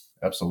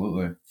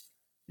 Absolutely.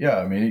 Yeah.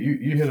 I mean,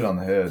 you hit it on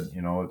the head.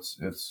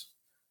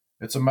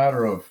 It's a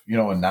matter of,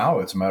 and now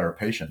it's a matter of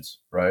patience,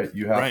 right?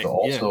 You have to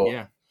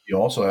also, you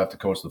also have to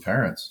coach the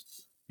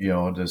parents,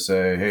 to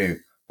say, hey,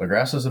 the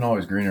grass isn't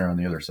always greener on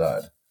the other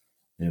side.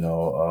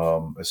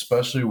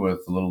 Especially with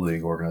little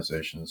league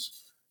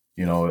organizations,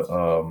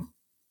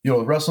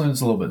 wrestling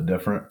is a little bit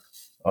different.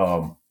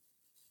 But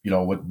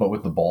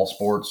with the ball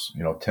sports,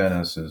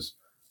 tennis is,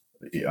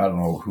 I don't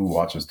know who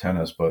watches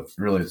tennis, but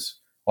really it's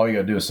all you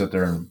got to do is sit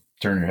there and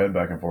turn your head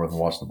back and forth and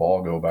watch the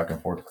ball go back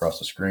and forth across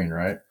the screen.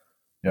 Right.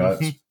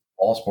 It's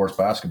all sports.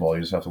 Basketball,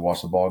 you just have to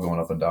watch the ball going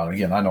up and down. And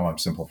again, I know I'm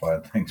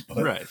simplifying things,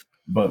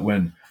 but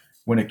when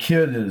a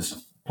kid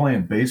is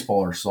playing baseball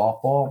or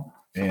softball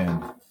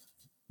and,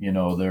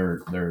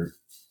 their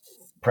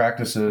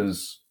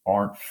practices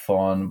aren't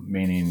fun,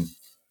 meaning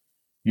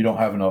you don't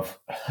have enough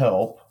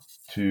help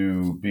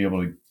to be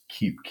able to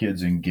keep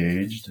kids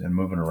engaged and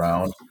moving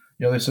around,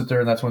 they sit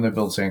there and that's when they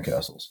build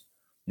sandcastles,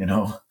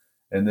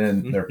 and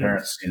then their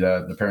parents see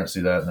that,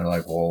 and they're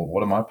like, well,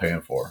 what am I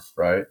paying for?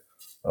 Right.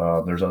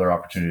 There's other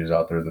opportunities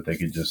out there that they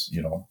could just,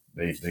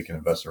 they can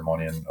invest their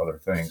money in other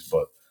things.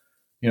 But,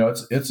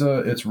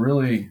 it's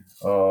really,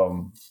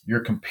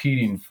 you're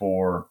competing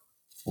for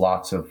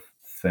lots of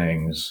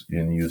things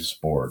in youth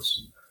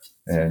sports.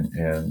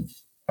 And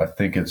I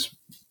think it's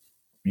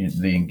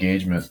the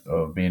engagement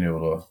of being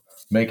able to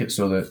make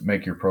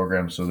your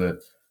program so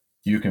that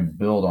you can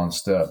build on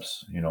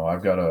steps.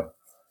 I've got a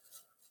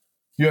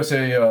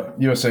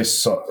USA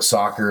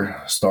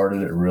Soccer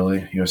started it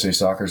really. USA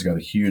Soccer's got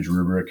a huge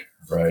rubric,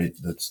 right?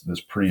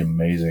 That's pretty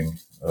amazing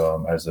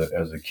as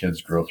the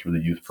kids grow through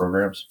the youth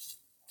programs.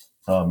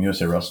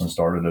 USA Wrestling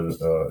started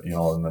it, in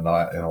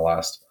the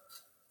last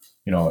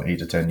 8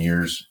 to 10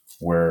 years,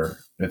 where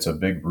it's a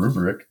big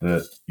rubric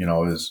that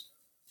is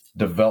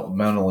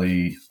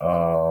developmentally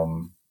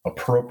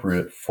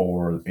appropriate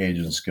for age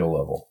and skill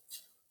level.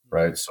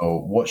 Right. So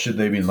what should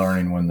they be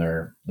learning when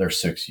they're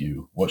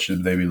 6U? What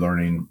should they be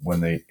learning when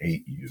they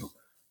 8U?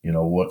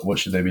 What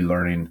should they be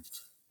learning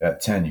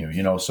at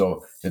 10U?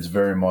 So it's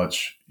very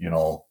much,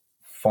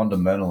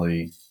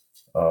 fundamentally,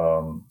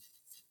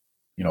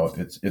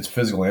 it's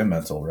physical and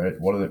mental, right?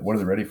 What are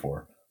they ready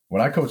for?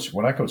 When I coach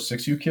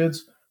 6U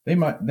kids, they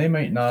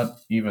might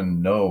not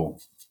even know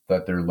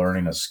that they're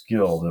learning a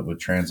skill that would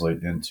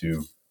translate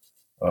into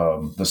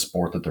the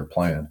sport that they're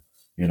playing,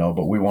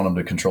 but we want them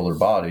to control their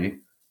body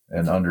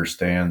and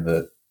understand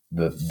that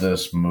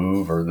this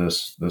move or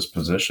this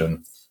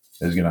position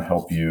is going to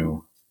help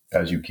you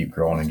as you keep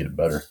growing and get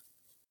better.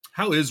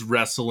 How is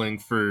wrestling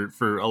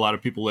for a lot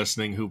of people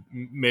listening who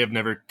may have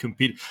never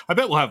competed? I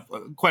bet we'll have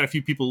quite a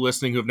few people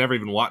listening who have never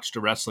even watched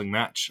a wrestling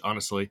match,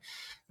 honestly.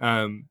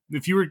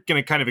 If you were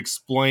going to kind of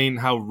explain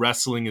how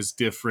wrestling is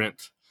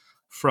different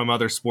from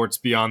other sports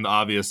beyond the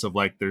obvious of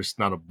like there's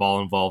not a ball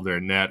involved or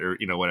a net or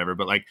whatever,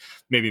 but like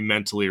maybe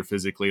mentally or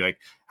physically, like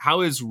how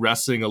is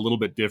wrestling a little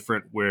bit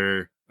different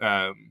where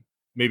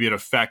maybe it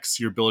affects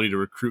your ability to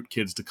recruit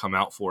kids to come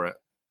out for it?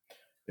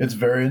 It's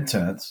very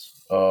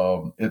intense.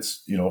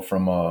 It's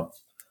from a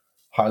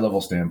high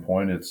level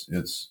standpoint,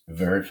 it's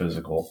very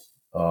physical.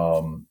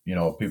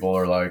 People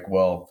are like,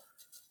 well,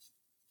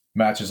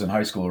 matches in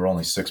high school are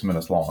only 6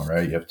 minutes long,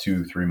 right? You have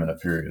 2 3-minute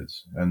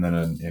periods, and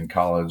then in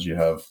college you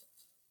have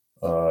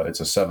it's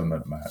a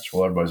 7-minute match.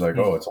 Well, everybody's like,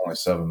 oh, it's only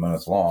 7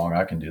 minutes long.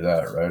 I can do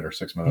that, right? Or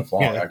 6 minutes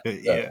long. I can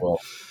do that. Yeah. Well,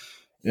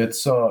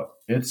 it's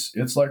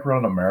like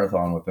running a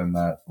marathon within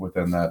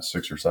that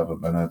 6 or 7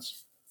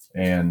 minutes.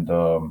 And,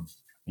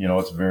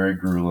 it's very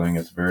grueling.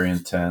 It's very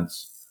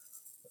intense.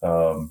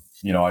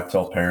 I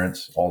tell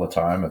parents all the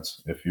time,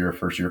 if you're a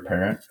first year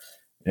parent,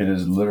 it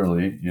is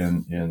literally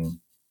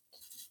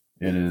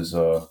it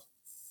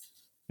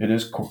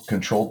is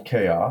controlled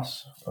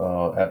chaos,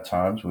 at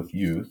times with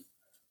youth.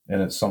 And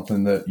it's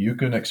something that you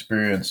can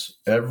experience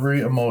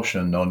every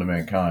emotion known to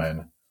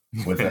mankind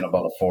within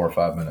about a 4 or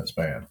 5 minute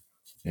span,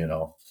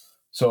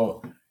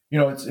 So,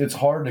 it's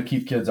hard to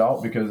keep kids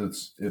out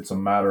because it's a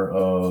matter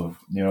of,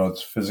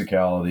 it's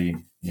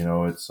physicality,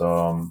 it's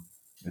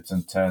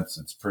intense.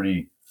 It's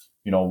pretty,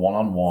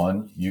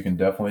 one-on-one. You can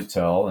definitely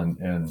tell.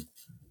 And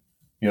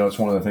it's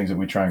one of the things that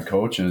we try and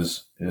coach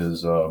is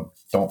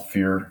don't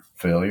fear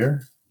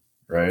failure,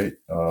 right?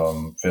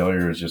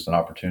 Failure is just an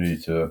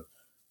opportunity to,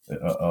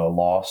 a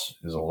loss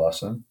is a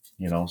lesson,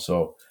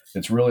 so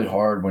it's really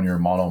hard when you're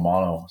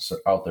mano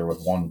out there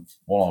with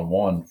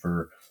one-on-one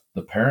for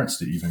the parents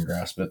to even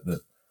grasp it,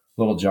 that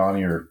little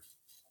Johnny or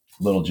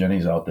little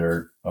Jenny's out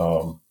there,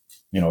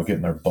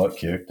 getting their butt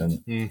kicked.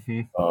 And, it's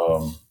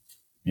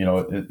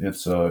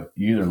you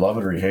either love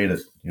it or you hate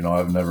it.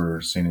 I've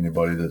never seen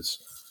anybody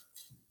that's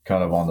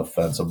kind of on the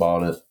fence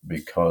about it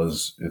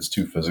because it's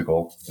too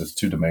physical. It's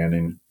too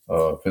demanding,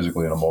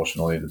 physically and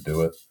emotionally to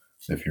do it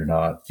if you're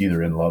not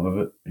either in love of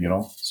it,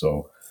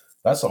 so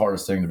that's the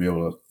hardest thing to be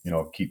able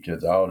to, keep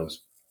kids out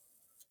is,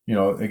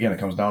 again, it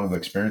comes down to the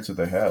experience that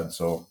they had.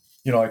 So,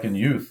 like in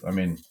youth, I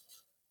mean,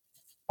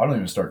 I don't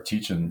even start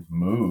teaching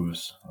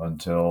moves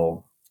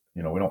until,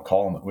 we don't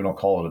call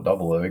it a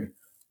double leg,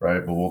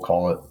 right? But we'll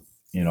call it,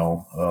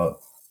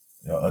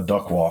 a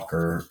duck walk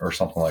or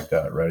something like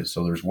that. Right.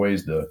 So there's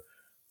ways to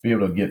be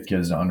able to get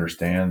kids to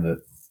understand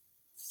that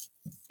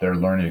they're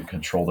learning to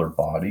control their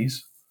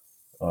bodies,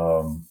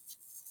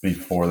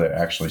 before they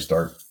actually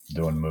start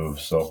doing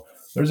moves. So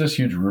there's this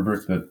huge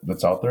rubric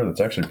that's out there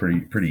that's actually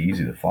pretty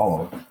easy to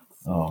follow.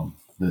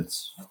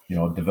 That's,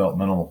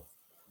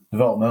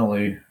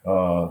 developmentally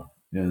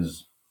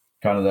is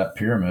kind of that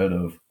pyramid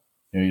of,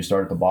 you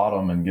start at the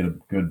bottom and get a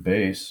good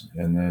base.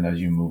 And then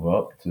as you move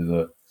up to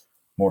the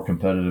more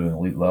competitive and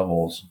elite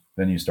levels,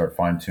 then you start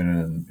fine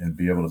tuning and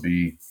be able to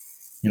be,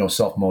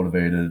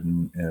 self-motivated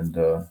and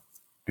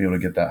be able to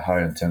get that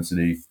high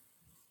intensity,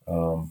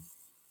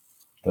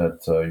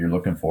 that you're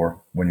looking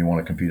for when you want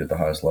to compete at the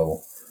highest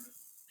level.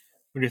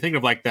 When you're thinking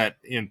of like that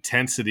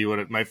intensity,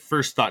 my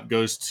first thought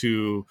goes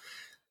to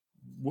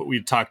what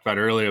we talked about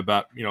earlier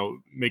about,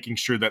 making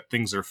sure that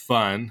things are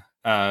fun.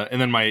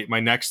 And then my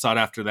next thought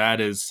after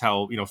that is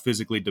how,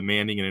 physically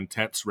demanding and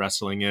intense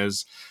wrestling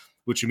is,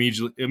 which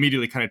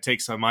immediately kind of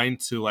takes my mind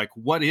to like,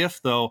 what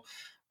if though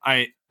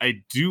I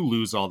do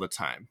lose all the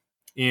time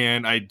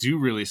and I do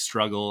really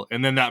struggle?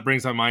 And then that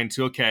brings my mind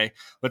to, okay,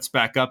 let's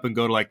back up and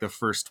go to like the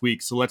first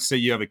week. So let's say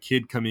you have a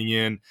kid coming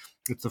in,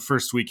 it's the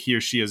first week he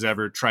or she has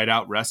ever tried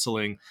out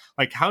wrestling.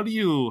 Like, how do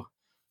you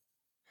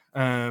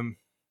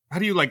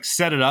like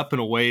set it up in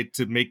a way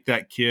to make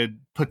that kid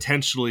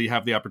potentially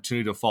have the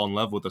opportunity to fall in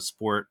love with a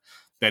sport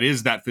that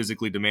is that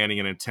physically demanding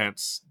and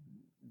intense,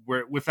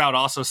 where without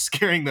also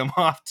scaring them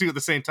off too at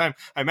the same time?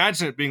 I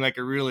imagine it being like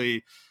a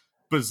really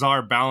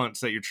bizarre balance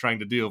that you're trying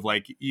to do of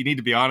like, you need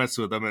to be honest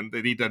with them and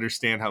they need to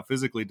understand how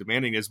physically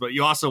demanding it is, but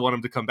you also want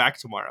them to come back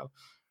tomorrow.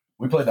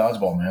 We play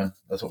dodgeball, man.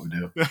 That's what we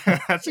do.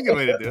 That's a good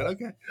way to do it.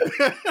 Okay.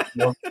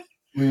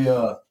 When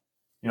I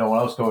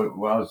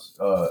was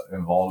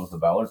involved with the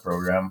Ballard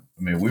program,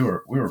 I mean, we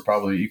were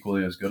probably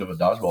equally as good of a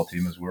dodgeball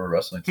team as we were a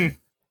wrestling team.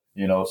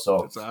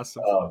 So that's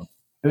awesome.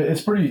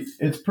 It's pretty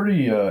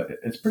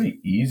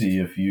easy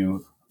if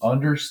you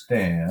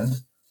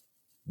understand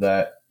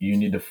that you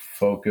need to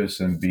focus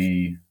and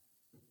be.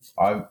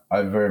 I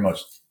very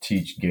much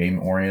teach game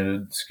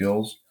oriented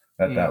skills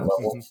at that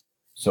level.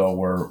 So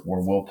where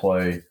we'll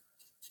play,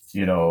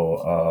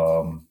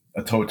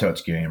 a toe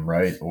touch game,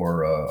 right?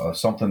 Or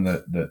something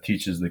that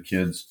teaches the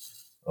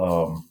kids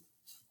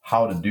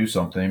how to do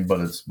something, but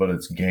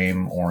it's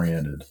game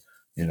oriented.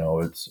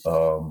 It's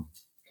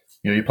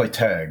you play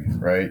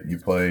tag, right? You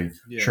play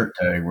shirt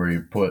tag where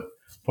you put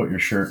your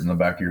shirt in the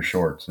back of your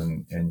shorts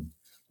and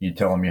you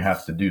tell them you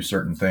have to do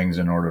certain things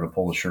in order to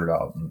pull the shirt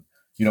out. And,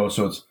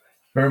 so it's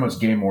very much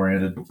game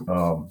oriented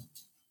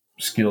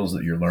skills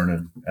that you're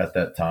learning at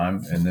that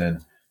time. And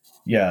then,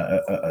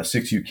 a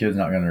 6U kid's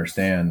not going to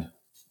understand.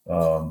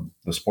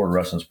 The sport of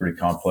wrestling is pretty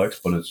complex,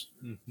 but it's,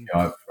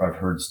 I've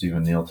heard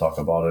Stephen Neal talk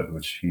about it,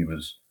 which he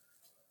was,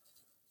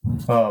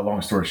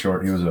 long story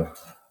short, he was a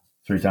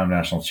 3-time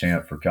national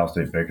champ for Cal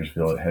State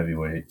Bakersfield at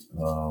heavyweight,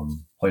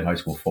 played high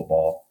school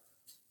football,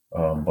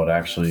 but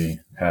actually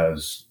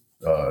has,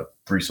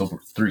 3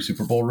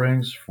 Super Bowl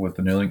rings with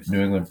the New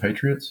England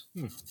Patriots.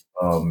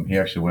 He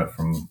actually went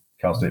from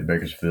Cal State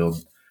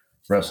Bakersfield,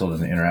 wrestled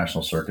in the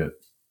international circuit,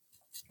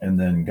 and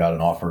then got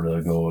an offer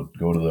to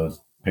go to the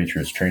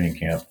Patriots training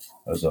camp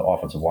as an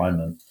offensive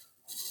lineman,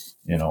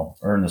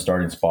 earn the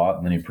starting spot,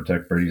 and then he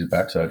protect Brady's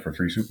backside for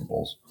 3 Super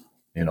Bowls,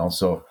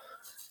 so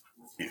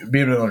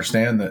be able to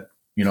understand that,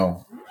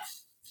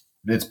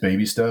 it's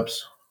baby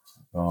steps.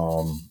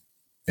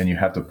 And you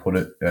have to put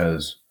it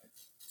as,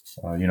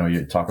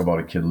 you talk about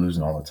a kid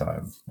losing all the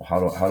time.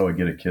 Well, how do I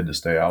get a kid to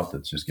stay out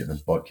that's just getting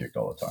his butt kicked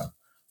all the time?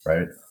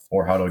 Right.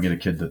 Or how do I get a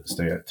kid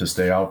to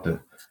stay out that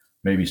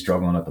maybe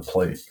struggling at the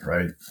plate,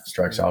 right?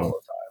 Strikes out all the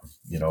time.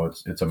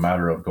 It's a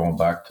matter of going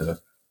back to,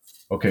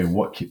 okay,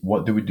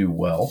 what do we do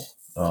well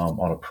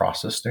on a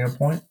process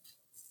standpoint,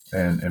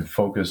 and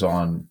focus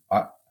on.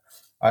 I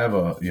have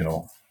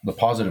the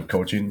positive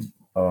coaching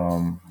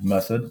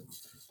method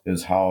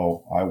is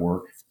how I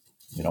work.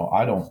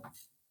 I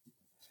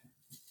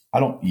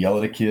don't yell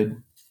at a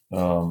kid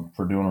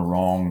for doing a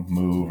wrong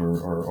move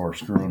or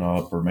screwing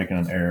up or making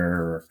an error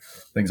or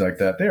things like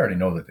that. They already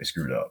know that they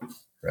screwed up,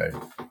 right?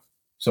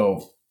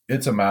 So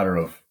it's a matter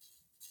of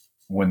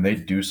when they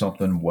do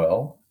something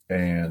well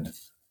and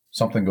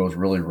something goes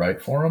really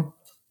right for them,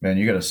 man,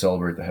 you got to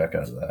celebrate the heck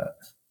out of that,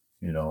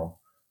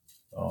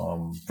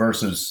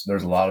 versus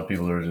there's a lot of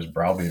people that are just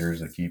browbeaters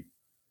that keep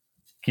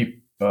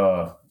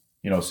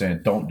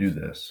saying, don't do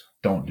this.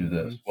 Don't do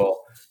this.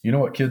 Well,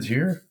 what kids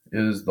hear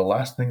is the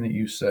last thing that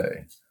you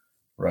say,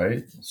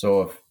 right?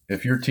 So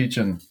if you're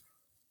teaching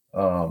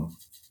a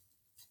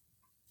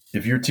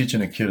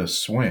kid a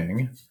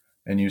swing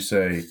and you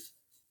say,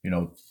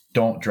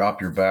 don't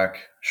drop your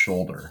back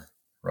shoulder,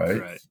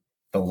 right?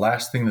 The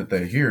last thing that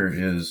they hear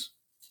is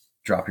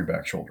drop your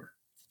back shoulder.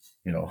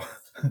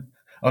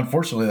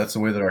 Unfortunately, that's the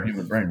way that our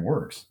human brain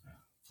works.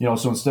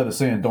 So instead of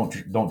saying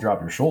don't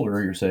drop your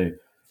shoulder, you say,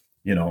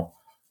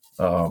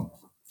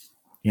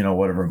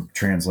 whatever it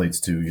translates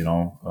to,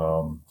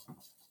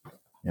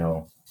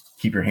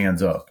 keep your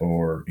hands up,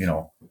 or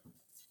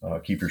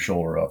keep your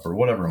shoulder up, or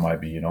whatever it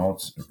might be.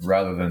 It's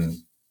rather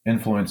than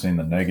influencing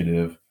the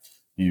negative,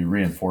 you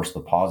reinforce the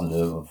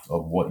positive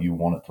of what you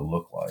want it to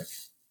look like.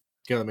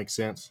 Yeah, that makes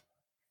sense.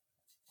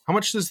 How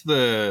much does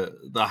the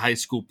high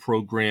school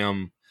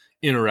program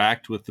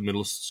interact with the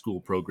middle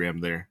school program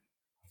there?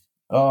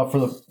 We've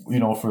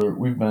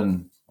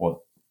been,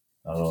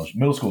 I don't know,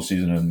 middle school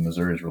season in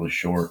Missouri is really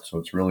short, so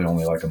it's really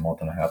only like a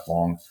month and a half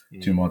long,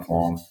 2 month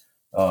long.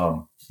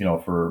 For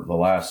the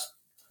last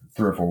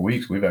 3 or 4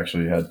 weeks, we've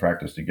actually had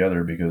practice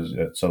together because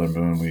at Southern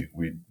Boone,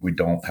 we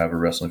don't have a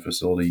wrestling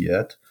facility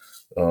yet.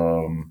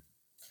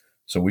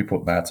 So we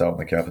put mats out in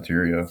the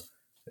cafeteria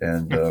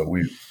and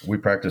we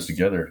practice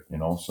together,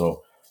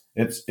 so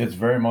it's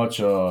very much,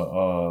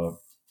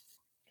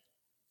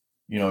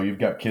 you've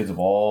got kids of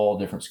all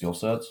different skill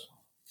sets,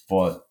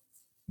 but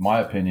my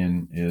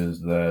opinion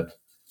is that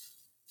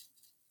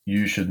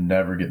you should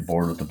never get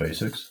bored with the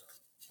basics.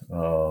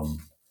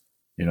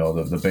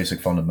 the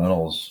basic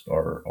fundamentals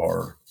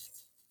are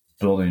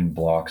building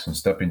blocks and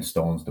stepping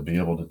stones to be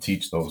able to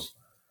teach those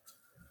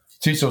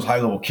high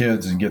level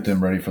kids and get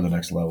them ready for the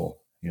next level.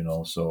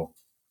 So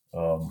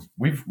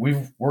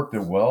we've worked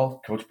it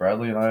well. Coach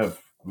Bradley and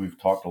we've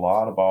talked a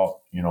lot about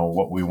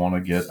what we want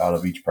to get out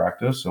of each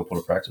practice. So put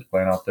a practice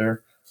plan out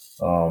there,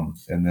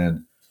 and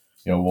then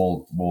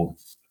we'll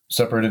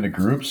separate into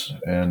groups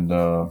and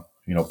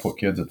put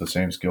kids at the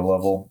same skill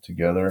level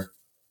together.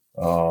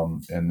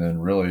 And then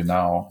really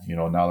now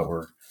that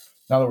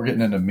we're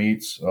getting into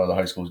meets, the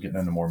high school is getting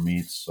into more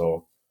meets.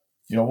 So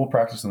we'll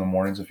practice in the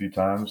mornings a few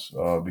times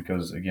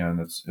because again,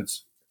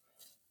 it's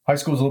high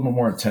school is a little bit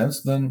more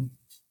intense than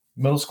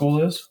middle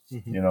school is.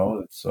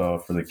 Mm-hmm. It's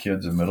for the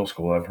kids in middle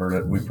school. I've heard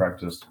it. When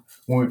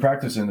we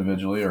practice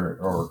individually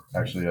or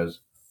actually as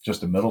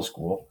just a middle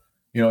school,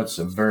 it's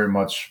a very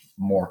much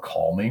more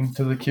calming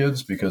to the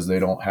kids because they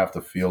don't have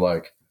to feel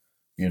like,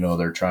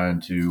 they're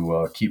trying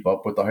to keep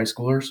up with the high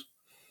schoolers.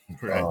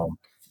 Right.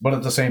 But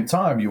at the same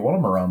time, you want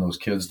them around those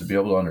kids to be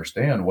able to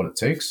understand what it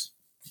takes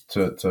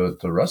to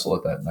wrestle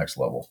at that next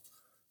level,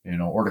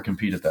 or to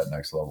compete at that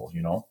next level.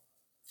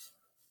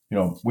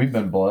 We've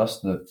been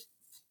blessed that,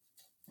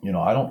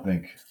 I don't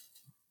think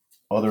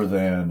other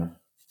than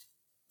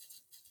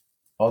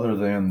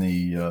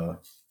the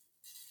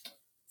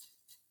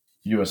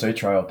USA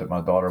tryout that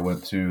my daughter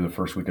went to the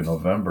first week of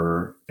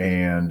November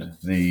and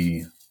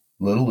the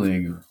Little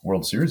League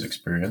World Series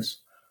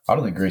experience, I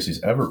don't think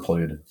Gracie's ever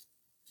played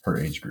her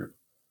age group.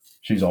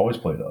 She's always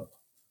played up.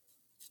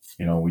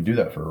 We do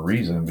that for a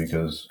reason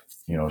because,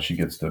 she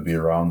gets to be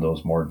around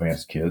those more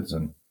advanced kids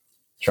and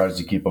tries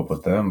to keep up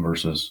with them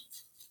versus,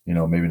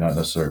 maybe not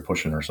necessarily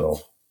pushing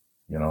herself,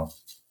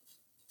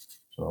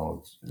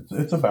 So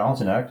it's a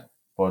balancing act,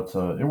 but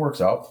it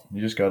works out.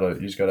 You just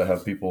gotta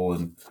have people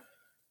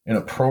in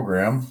a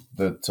program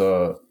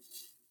that,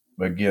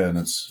 again,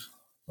 it's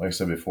like I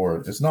said before,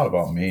 it's not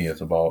about me.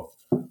 It's about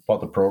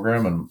the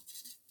program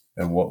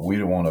and what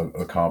we want to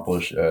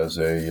accomplish as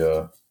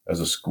a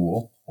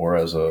school or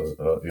as an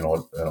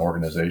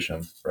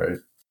organization, right?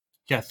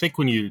 Yeah, I think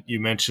when you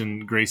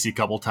mentioned Gracie a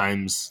couple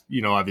times,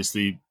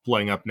 obviously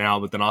blowing up now,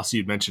 but then also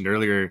you mentioned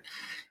earlier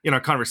in our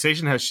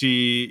conversation how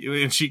she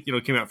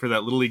came out for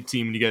that Little League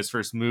team when you guys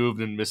first moved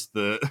and missed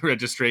the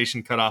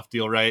registration cutoff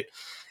deal, right?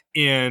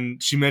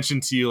 And she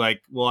mentioned to you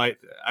like, well,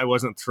 I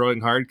wasn't throwing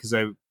hard because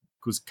I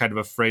was kind of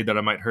afraid that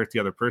I might hurt the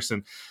other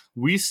person.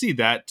 We see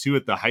that too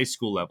at the high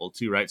school level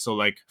too, right? So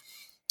like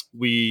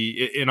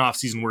we in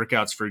off-season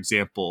workouts, for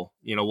example,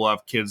 we'll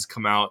have kids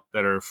come out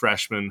that are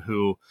freshmen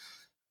who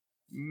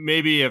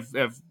maybe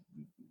have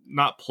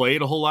not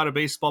played a whole lot of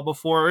baseball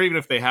before, or even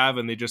if they have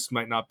and they just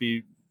might not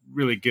be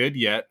really good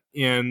yet.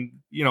 And,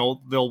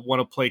 they'll want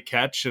to play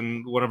catch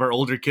and one of our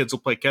older kids will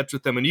play catch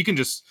with them. And you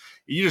just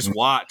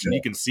watch and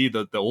you can see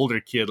the older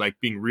kid like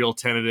being real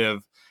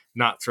tentative,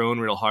 not throwing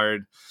real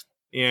hard.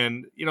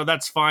 And,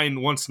 that's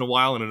fine once in a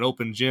while in an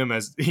open gym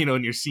as,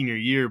 in your senior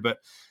year. But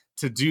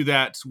to do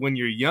that when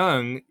you're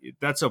young,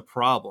 that's a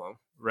problem,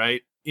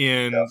 right?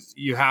 And Yes.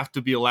 you have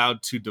to be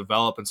allowed to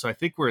develop. And so I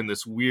think we're in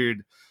this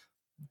weird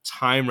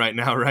time right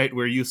now, right,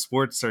 where youth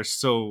sports are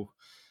so,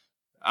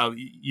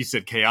 you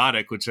said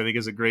chaotic, which I think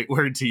is a great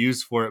word to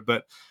use for it.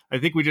 But I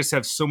think we just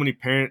have so many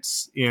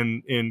parents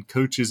and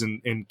coaches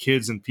and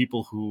kids and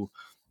people who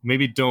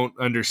maybe don't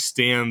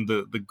understand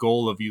the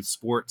goal of youth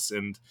sports.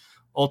 And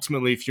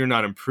ultimately, if you're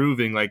not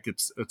improving, like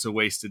it's a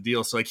wasted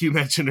deal. So like you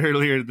mentioned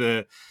earlier,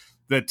 the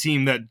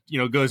team that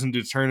goes into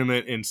a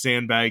tournament and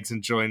sandbags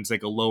and joins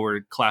like a lower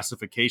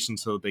classification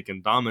so that they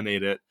can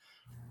dominate it,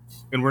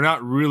 and we're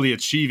not really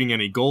achieving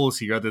any goals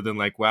here other than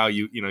like, wow,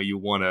 you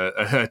won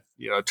a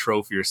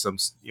trophy or some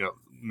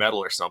medal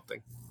or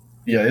something.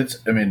 Yeah,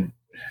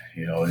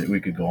 we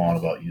could go on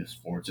about youth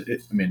sports.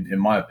 In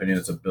my opinion,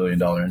 it's $1 billion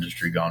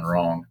industry gone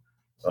wrong.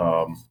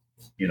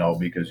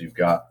 Because you've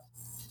got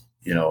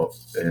in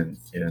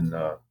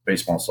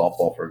baseball and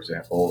softball, for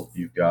example,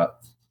 you've got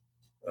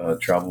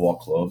travel ball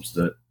clubs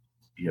that,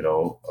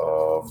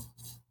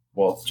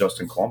 just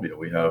in Columbia,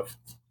 we have,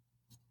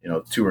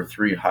 2 or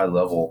 3 high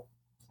level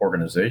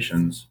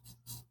organizations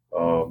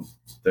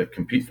that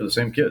compete for the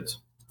same kids,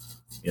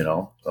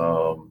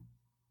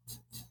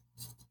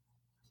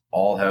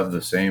 all have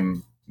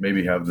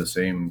maybe have the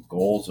same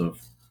goals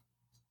of,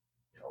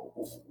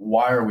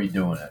 why are we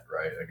doing it?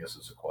 Right. I guess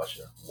it's a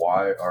question.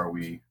 Why are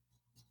we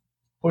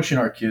pushing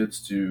our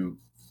kids to,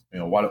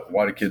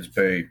 why do kids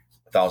pay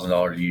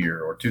 $1,000 a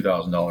year or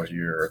 $2,000 a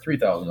year or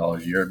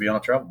 $3,000 a year to be on a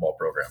travel ball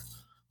program?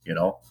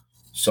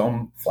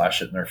 Some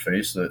flash it in their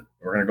face that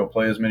we're going to go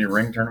play as many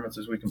ring tournaments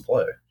as we can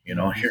play.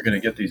 You're going to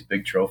get these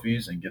big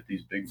trophies and get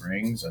these big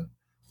rings, and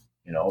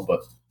but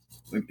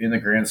in the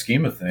grand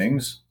scheme of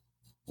things,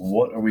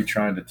 what are we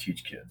trying to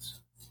teach kids?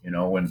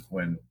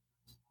 When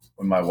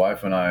my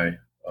wife and I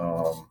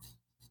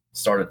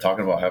started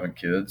talking about having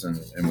kids,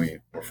 and we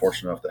were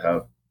fortunate enough to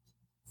have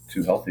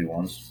 2 healthy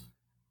ones,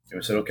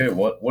 we said, okay,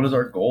 what is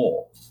our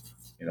goal?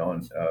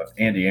 And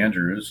Andy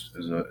Andrews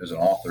is an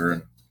author,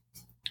 and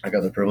I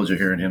got the privilege of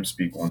hearing him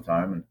speak one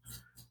time,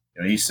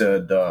 and he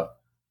said,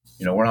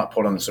 we're not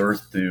put on this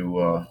earth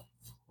to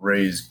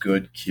raise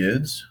good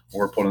kids.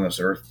 We're put on this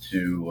earth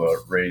to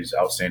raise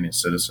outstanding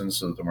citizens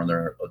so that when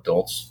they're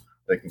adults,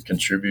 they can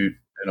contribute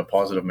in a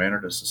positive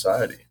manner to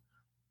society.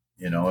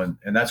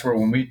 And that's where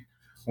when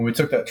we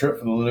took that trip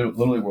for the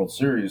Little League World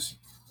Series,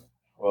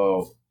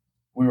 well,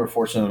 we were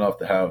fortunate enough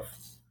to have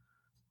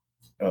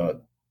uh,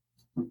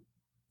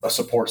 a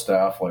support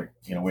staff. Like,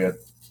 we had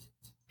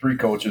three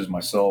coaches,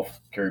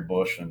 myself, Kerry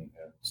Bush, and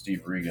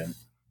Steve Regan,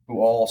 who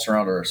all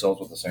surrounded ourselves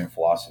with the same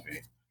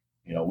philosophy.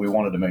 We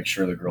wanted to make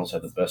sure the girls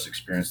had the best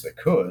experience they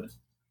could.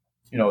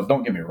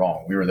 Don't get me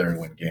wrong, we were there to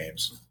win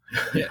games.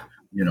 Yeah.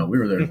 We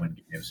were there to win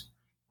games.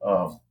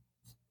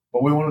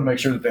 But we wanted to make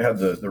sure that they had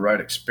the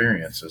right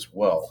experience as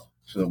well,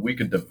 so that we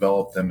could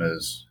develop them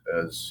as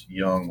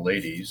young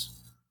ladies,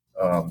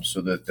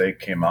 so that they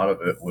came out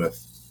of it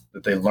with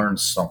that they learned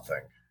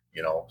something.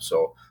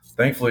 So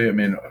thankfully, I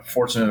mean,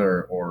 fortunate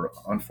or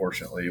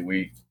unfortunately,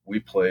 we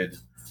played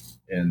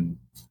in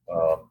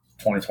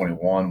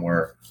 2021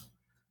 where,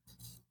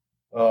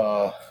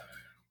 well,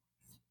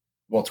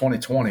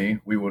 2020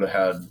 we would have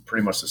had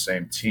pretty much the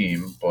same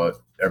team, but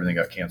everything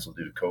got canceled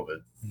due to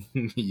COVID.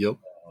 Yep.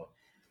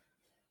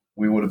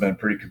 We would have been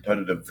pretty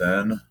competitive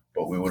then,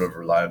 but we would have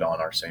relied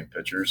on our same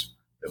pitchers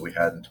that we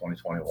had in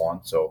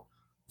 2021. So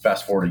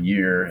fast forward a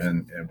year,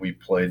 and we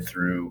played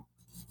through.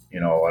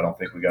 I don't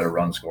think we got a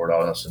run scored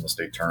out of us in the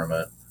state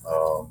tournament.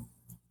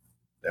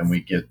 Then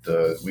we get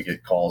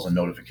calls and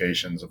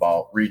notifications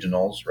about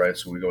regionals, right?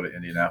 So we go to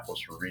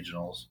Indianapolis for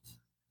regionals,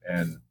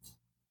 and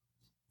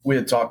we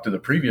had talked to the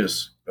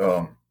previous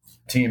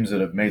teams that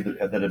had made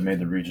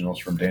the regionals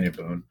from Daniel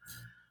Boone.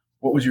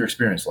 What was your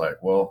experience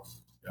like? Well,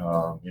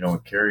 when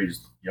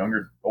Carrie's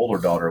older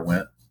daughter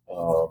went,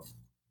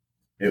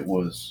 it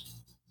was,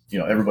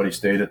 everybody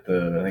stayed at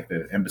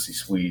the Embassy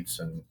Suites,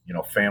 and,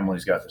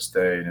 families got to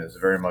stay, and it was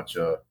very much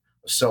a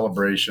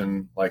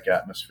celebration like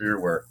atmosphere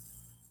where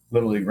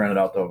Little League rented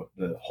out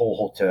the whole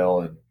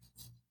hotel, and,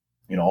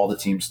 all the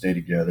teams stayed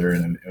together,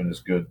 and it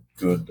was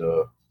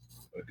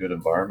a good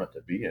environment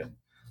to be in.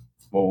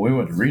 Well, we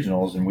went to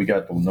regionals, and we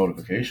got the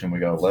notification. We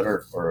got a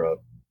letter or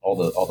all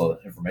the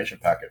information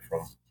packet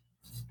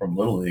from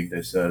Little League.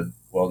 They said,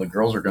 well, the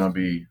girls are going to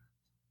be,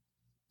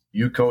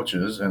 you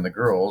coaches and the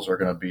girls are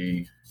going to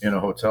be in a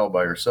hotel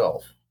by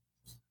yourself,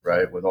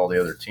 right? With all the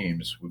other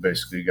teams. We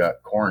basically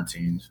got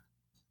quarantined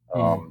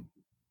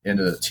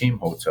into the team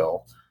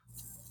hotel.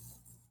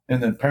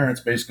 And then parents,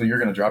 basically, you're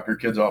going to drop your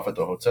kids off at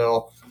the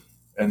hotel,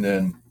 and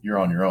then you're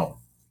on your own.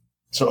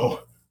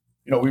 So,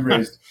 we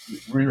raised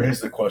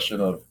the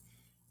question of,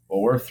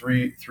 well, we're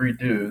three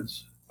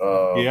dudes.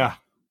 Yeah.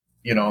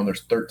 And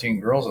there's 13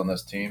 girls on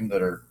this team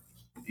that are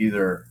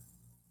either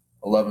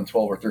 11,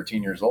 12, or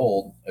 13 years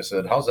old. I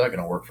said, how's that going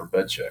to work for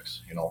bed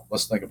checks?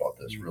 Let's think about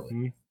this really.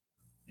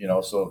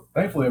 Mm-hmm. So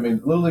thankfully, I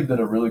mean, Little League did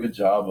a really good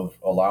job of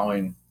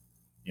allowing,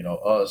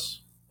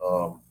 us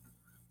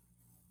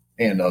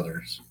and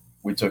others.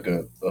 We took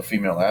a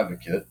female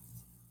advocate,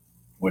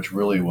 which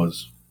really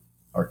was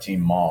our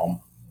team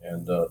mom.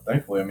 And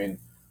thankfully, I mean,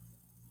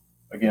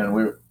 again,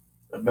 we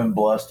have been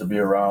blessed to be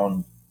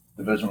around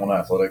Division I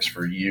athletics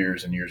for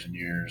years and years and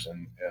years.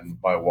 And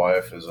my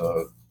wife is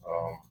an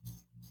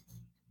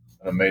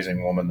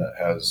amazing woman that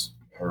has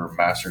her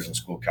master's in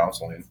school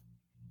counseling,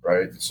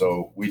 right?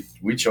 So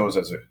we chose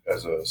as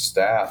a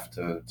staff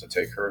to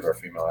take her as our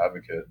female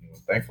advocate, and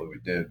thankfully we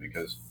did,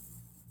 because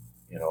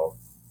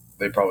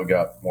they probably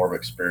got more of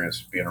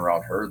experience being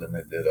around her than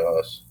they did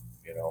us.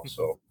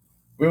 So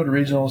we went to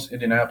regionals,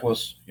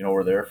 Indianapolis.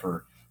 We're there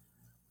for,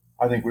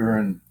 I think we were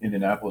in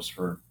Indianapolis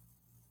for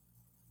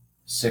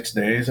 6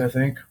 days, I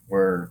think,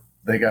 where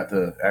they got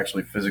to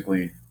actually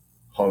physically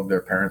hug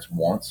their parents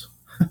once.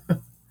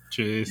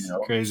 Jeez,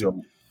 crazy.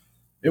 So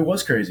it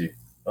was crazy.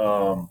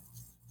 And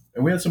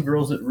we had some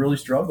girls that really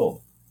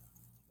struggled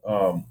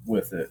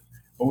with it.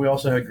 But we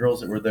also had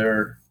girls that were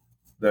there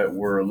that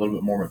were a little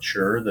bit more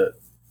mature that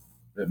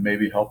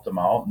maybe helped them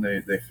out. And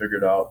they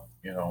figured out,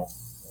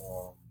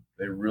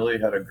 they really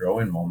had a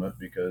growing moment,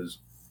 because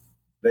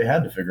they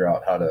had to figure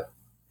out how to,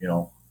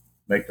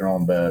 make their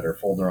own bed or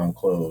fold their own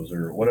clothes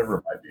or whatever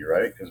it might be,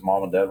 right? Because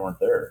mom and dad weren't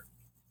there.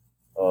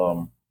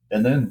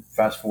 And then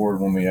fast forward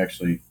when we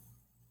actually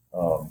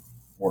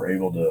were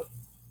able to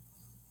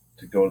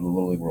go to the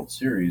Little League World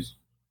Series,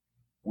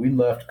 we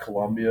left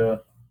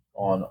Columbia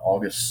on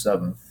August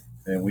 7th,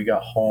 and we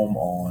got home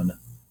on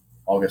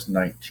August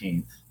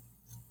 19th.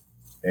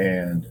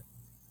 And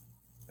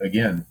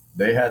again,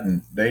 they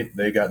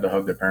got to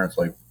hug their parents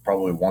like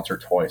probably once or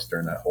twice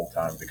during that whole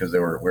time, because we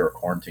were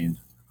quarantined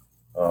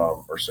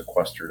or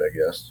sequestered, I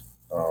guess,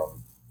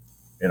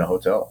 in a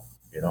hotel.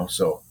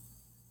 So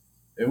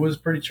it was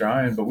pretty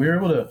trying, but we were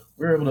able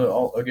to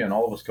all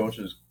of us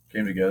coaches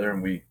came together,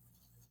 and we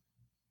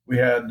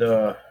had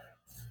a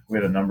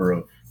number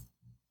of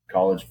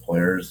college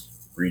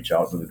players reach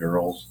out to the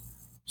girls.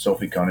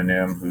 Sophie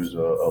Cunningham, who's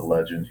a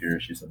legend here,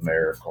 she's the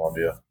mayor of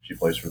Columbia. She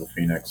plays for the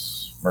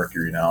Phoenix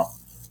Mercury now.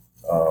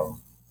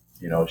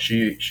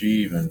 She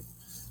even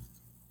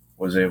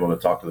was able to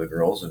talk to the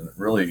girls and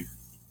really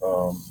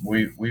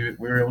we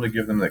were able to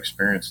give them the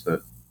experience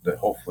that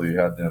hopefully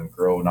had them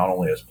grow not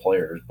only as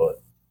players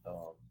but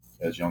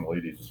as young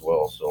ladies as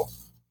well. So,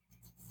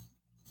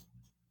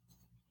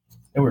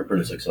 and we were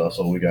pretty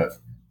successful. We got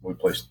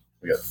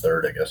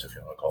third, I guess if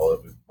you want to call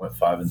it. We went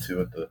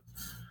 5-2 at the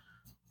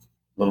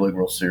Little League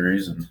World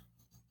Series, and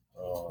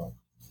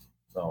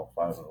no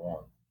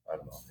 5-1. I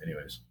don't know.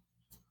 Anyways,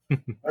 we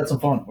had some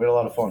fun. We had a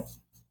lot of fun.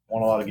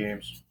 Won a lot of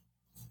games.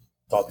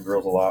 Taught the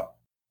girls a lot. I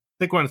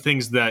think one of the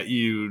things that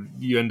you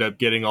end up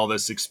getting all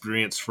this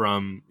experience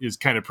from is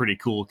kind of pretty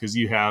cool because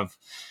you have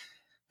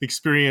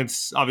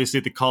experience obviously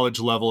at the college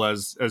level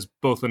as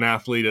both an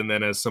athlete and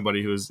then as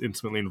somebody who is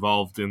intimately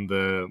involved in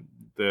the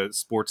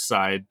sports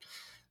side.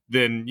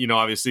 Then,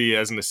 obviously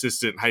as an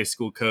assistant high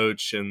school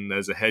coach and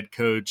as a head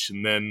coach,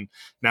 and then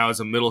now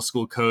as a middle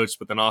school coach,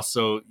 but then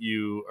also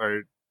you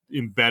are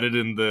embedded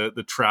in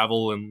the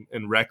travel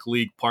and rec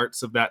league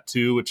parts of that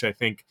too, which I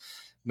think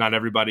not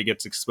everybody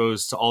gets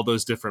exposed to all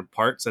those different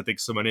parts. I think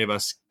so many of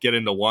us get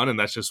into one, and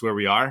that's just where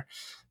we are.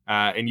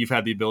 And you've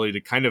had the ability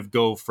to kind of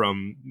go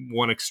from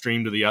one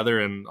extreme to the other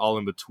and all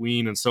in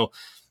between. And so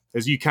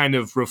as you kind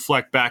of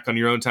reflect back on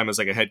your own time as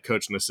like a head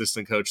coach and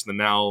assistant coach, and then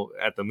now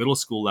at the middle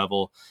school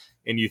level,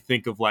 and you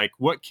think of like,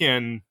 what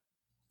can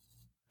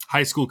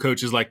high school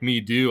coaches like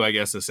me do, I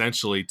guess,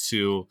 essentially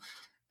to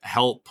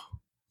help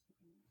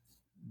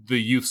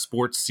the youth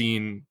sports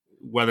scene,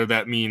 whether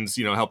that means,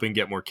 helping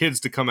get more kids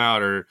to come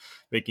out or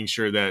making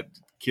sure that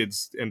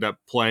kids end up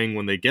playing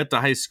when they get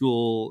to high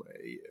school.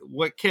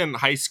 What can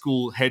high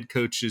school head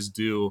coaches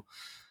do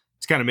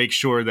to kind of make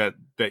sure that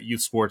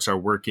youth sports are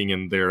working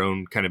in their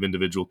own kind of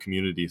individual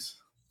communities?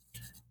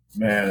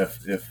 Man, if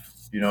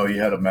you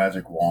had a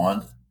magic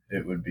wand,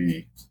 it would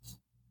be,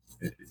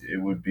 we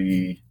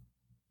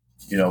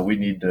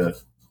need to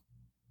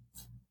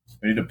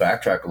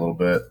backtrack a little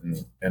bit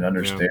and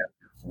understand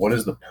what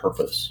is the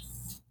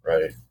purpose,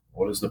 right?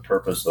 What is the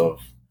purpose of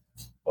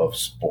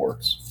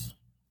sports?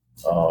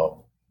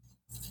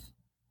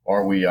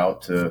 Are we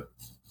out to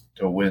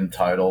win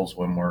titles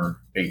when we're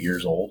 8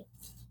 years old?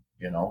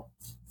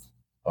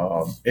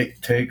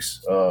 It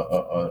takes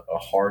a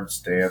hard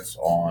stance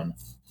on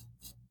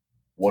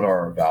what are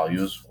our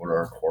values, what are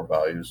our core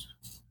values.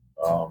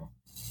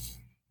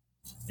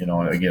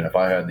 Again, if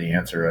I had the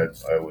answer,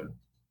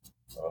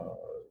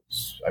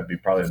 I'd be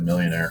probably a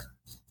millionaire.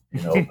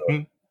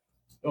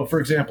 For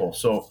example,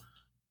 so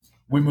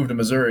we moved to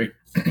Missouri.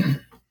 They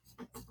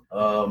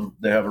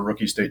have a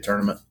rookie state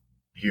tournament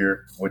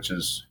here, which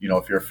is,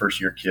 if you're a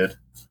first year kid,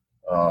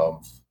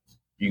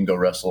 you can go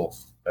wrestle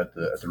at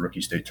the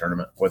rookie state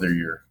tournament, whether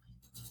you're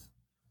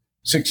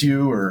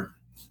 6U or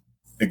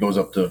it goes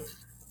up to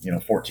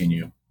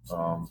 14U.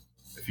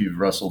 If you've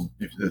wrestled,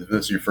 if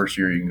this is your first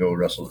year, you can go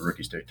wrestle at the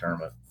rookie state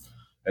tournament.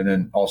 And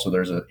then also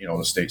there's the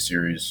state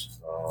series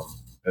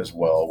as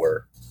well,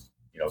 where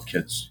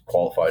kids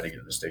qualify to get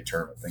to the state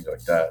tournament, things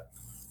like that.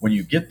 When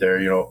you get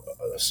there,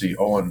 see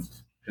Owen,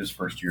 his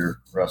first year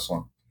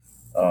wrestling,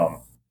 I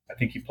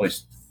think he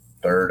placed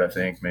third, I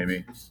think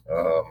maybe.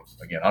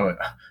 Again,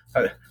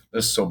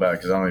 this is so bad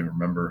because I don't even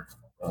remember.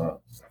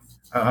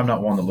 I'm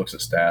not one that looks at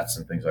stats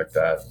and things like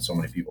that. So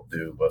many people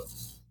do, but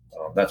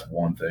that's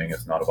one thing.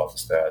 It's not about the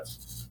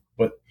stats.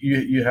 But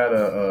you had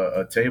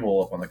a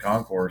table up on the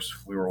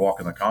concourse. We were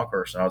walking the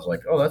concourse, and I was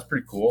like, "Oh, that's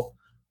pretty cool."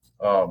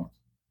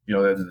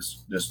 They had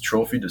this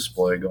trophy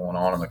display going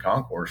on in the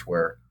concourse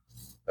where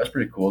that's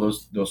pretty cool.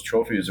 Those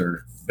trophies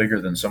are bigger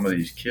than some of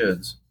these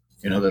kids,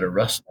 that are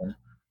wrestling.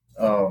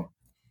 So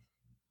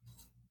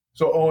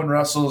Owen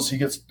wrestles. He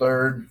gets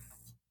third.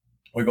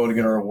 We go to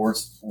get our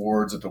awards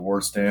at the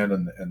award stand,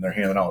 and they're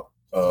handing out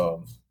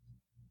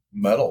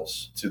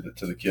medals to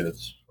the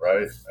kids,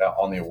 right?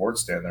 On the award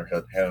stand, they're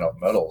handing out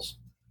medals.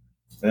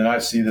 And then I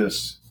see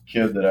this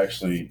kid that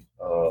actually,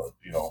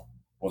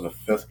 was a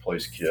fifth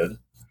place kid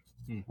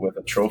with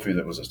a trophy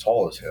that was as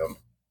tall as him.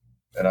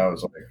 And I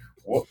was like,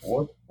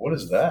 what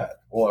is that?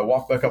 Well, I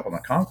walked back up on the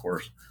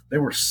concourse. They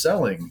were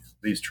selling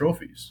these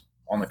trophies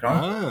on the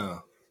concourse.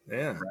 Oh,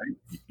 yeah. Right?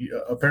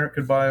 A parent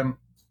could buy them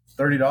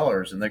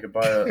 $30 and they could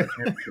buy a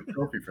championship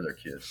trophy for their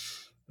kid.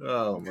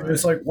 Oh, man.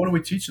 It's like, what are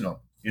we teaching them?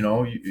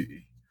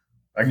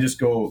 I can just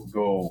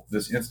go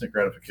this instant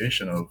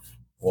gratification of,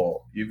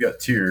 well, you've got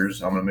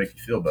tears. I'm going to make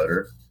you feel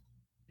better,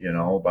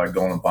 by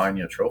going and buying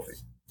you a trophy,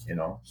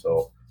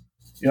 So,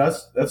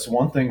 that's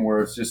one thing where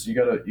it's just you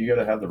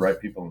gotta have the right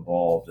people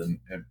involved, and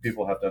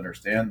people have to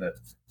understand that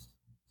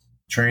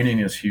training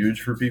is huge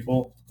for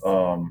people.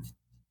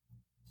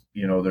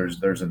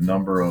 There's a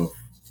number of,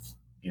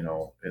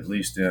 at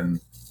least in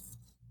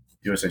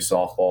USA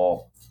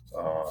softball,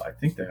 I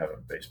think they have it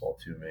in baseball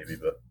too, maybe,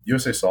 but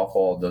USA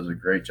softball does a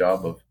great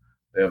job of.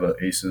 They have an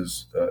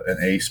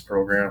ACE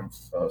program,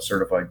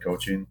 certified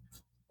coaching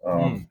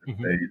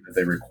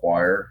they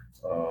require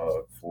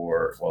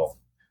for. Well,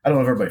 I don't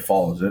know if everybody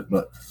follows it,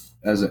 but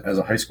as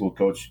a high school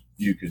coach,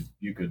 you could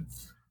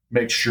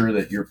make sure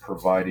that you're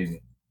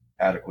providing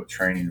adequate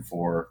training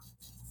for.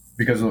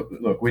 Because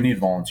look, we need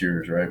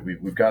volunteers, right?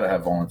 We've got to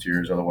have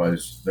volunteers,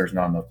 otherwise there's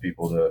not enough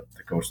people to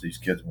coach these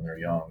kids when they're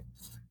young.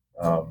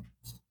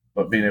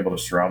 but being able to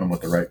surround them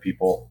with the right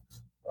people,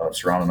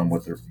 surrounding them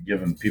with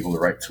giving people the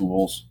right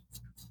tools.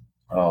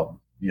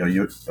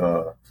 You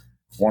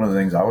one of the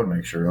things I would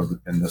make sure of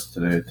in this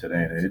today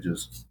and age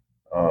is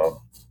uh,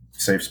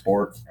 safe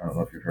sport. I don't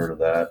know if you've heard of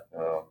that.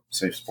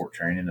 Safe sport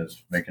training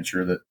is making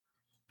sure that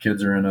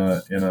kids are in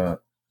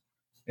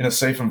a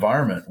safe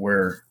environment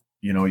where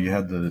you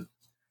had the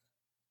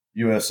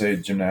USA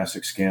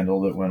gymnastics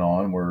scandal that went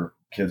on where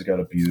kids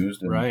got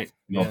abused and Right.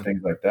 Yeah.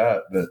 things like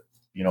that. That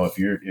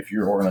if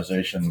your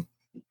organization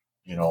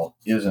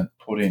isn't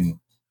putting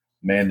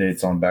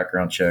mandates on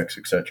background checks,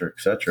 et cetera, et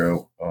cetera,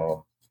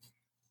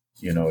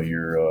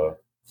 you're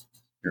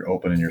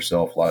opening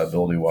yourself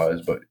liability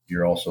wise, but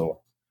you're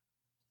also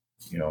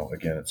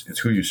again it's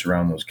who you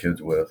surround those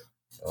kids with.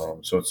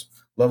 So it's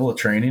level of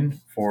training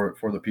for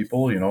the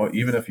people.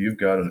 Even if you've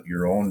got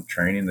your own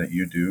training that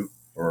you do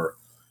for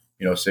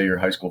say your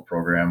high school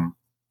program,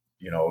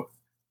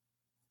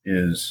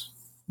 is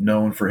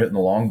known for hitting the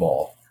long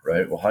ball,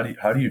 right? Well, how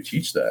do you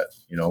teach that?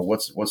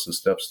 What's the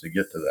steps to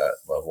get to that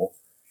level?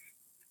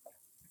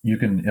 You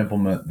can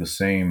implement the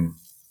same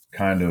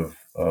kind of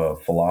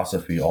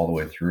philosophy all the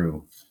way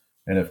through,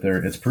 and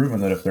it's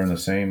proven that if they're in the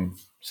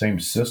same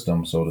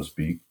system, so to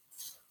speak,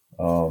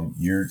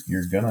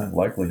 you're gonna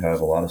likely have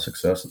a lot of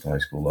success at the high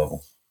school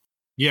level.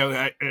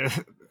 Yeah,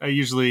 I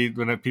usually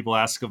when people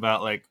ask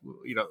about like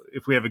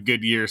if we have a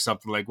good year or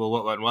something like, well,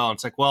 what went well? And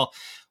it's like, well,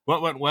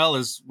 what went well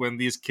is when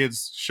these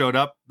kids showed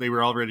up, they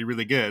were already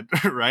really good,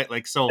 right?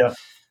 Like so,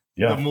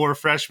 Yeah. the more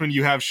freshmen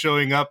you have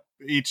showing up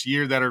each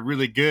year that are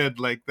really good,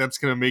 like that's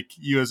going to make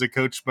you as a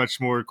coach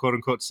much more quote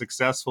unquote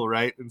successful,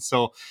 right? And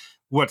so,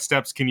 what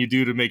steps can you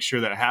do to make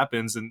sure that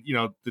happens? And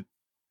the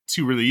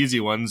two really easy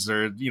ones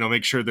are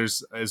make sure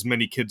there's as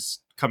many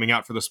kids coming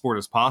out for the sport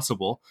as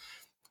possible,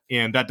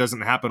 and that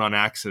doesn't happen on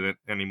accident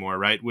anymore,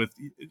 right? With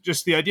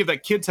just the idea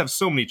that kids have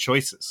so many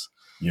choices.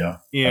 Yeah.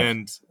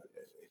 And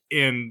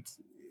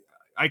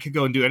I could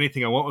go and do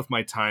anything I want with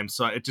my time.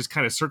 So it just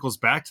kind of circles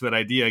back to that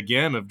idea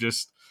again of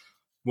just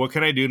what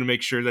can I do to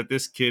make sure that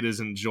this kid is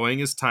enjoying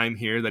his time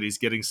here, that he's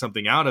getting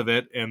something out of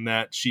it, and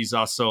that she's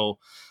also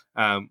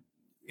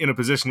in a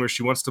position where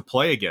she wants to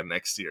play again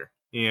next year.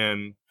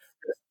 And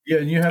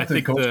and you have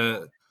to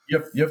coach.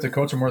 You have to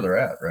coach them where they're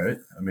at, right?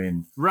 I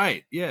mean,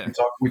 right, yeah.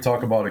 We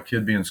talk about a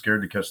kid being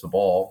scared to catch the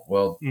ball.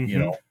 Well,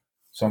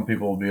 some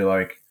people will be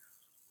like,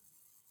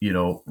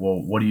 well,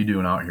 what are you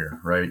doing out here,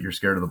 right? You're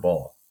scared of the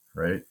ball,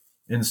 right?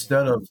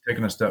 Instead of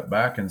taking a step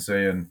back and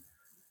saying,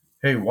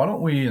 hey, why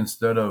don't we,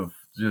 instead of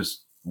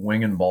just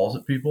winging balls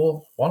at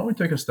people, why don't we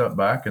take a step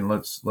back and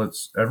let's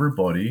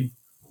everybody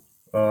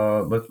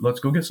let's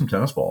go get some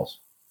tennis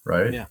balls,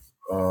 right? Yeah.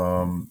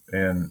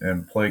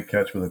 And play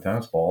catch with a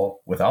tennis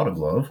ball without a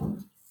glove,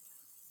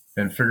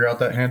 and figure out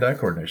that hand-eye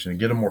coordination and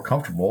get them more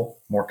comfortable,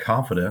 more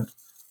confident,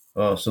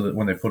 so that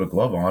when they put a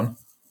glove on,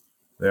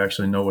 they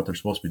actually know what they're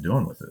supposed to be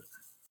doing with it.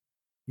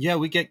 Yeah,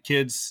 we get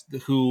kids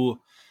who,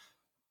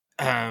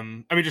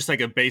 just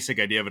like a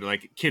basic idea of it,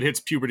 like kid hits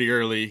puberty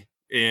early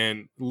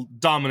and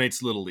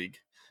dominates Little League.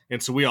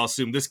 And so we all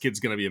assume this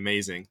kid's going to be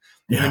amazing.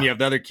 Yeah. And then you have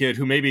the other kid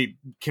who maybe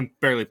can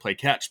barely play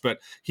catch, but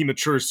he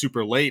matures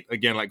super late.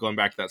 Again, like going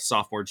back to that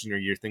sophomore, junior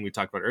year thing we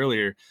talked about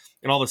earlier.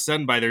 And all of a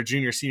sudden, by their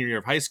junior, senior year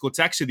of high school, it's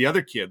actually the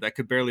other kid that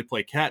could barely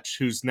play catch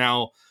who's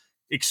now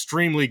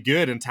extremely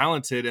good and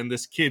talented. And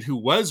this kid who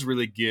was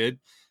really good,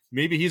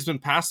 maybe he's been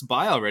passed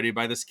by already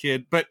by this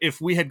kid. But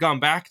if we had gone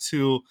back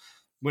to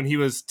when he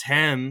was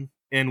 10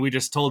 and we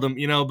just told him,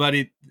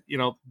 buddy,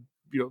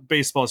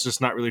 baseball is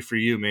just not really for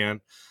you,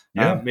 man.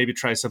 Yeah. Maybe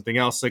try something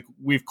else. Like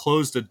we've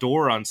closed a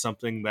door on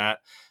something that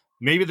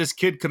maybe this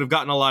kid could have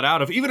gotten a lot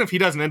out of, even if he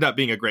doesn't end up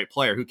being a great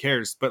player, who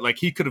cares? But like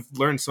he could have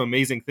learned some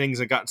amazing things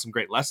and gotten some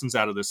great lessons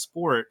out of this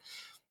sport.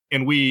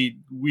 And we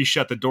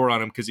shut the door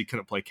on him because he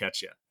couldn't play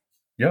catch yet.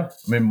 Yeah.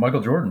 I mean, Michael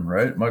Jordan,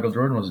 right? Michael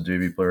Jordan was a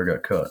JV player,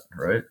 got cut,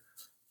 right?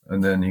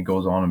 And then he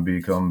goes on and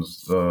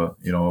becomes, a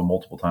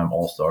multiple-time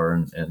All-Star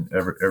and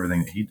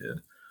everything that he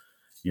did.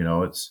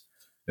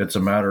 It's a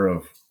matter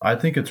of, I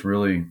think it's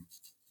really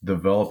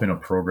developing a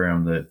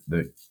program that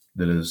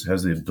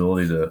has the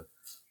ability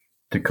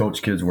to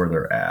coach kids where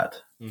they're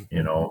at, at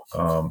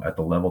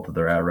the level that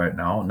they're at right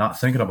now, not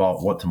thinking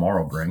about what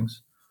tomorrow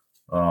brings,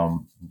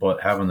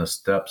 but having the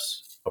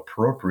steps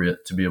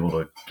appropriate to be able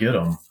to get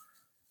them,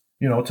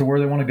 to where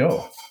they want to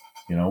go.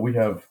 We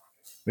have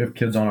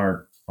kids on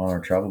our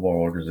travel ball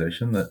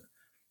organization that,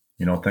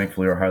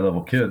 thankfully are high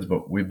level kids,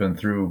 but we've been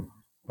through,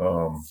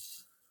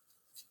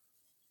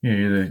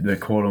 the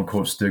quote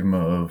unquote stigma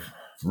of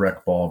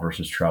rec ball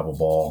versus travel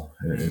ball.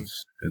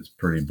 It's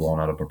pretty blown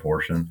out of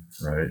proportion,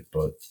 right?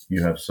 But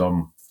you have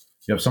some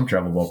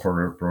travel ball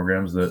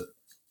programs that,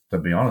 to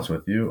be honest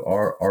with you,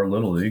 our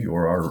little league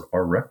or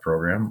our rec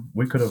program,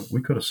 we could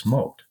have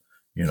smoked,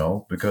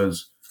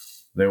 because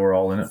they were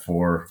all in it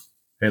for,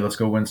 hey, let's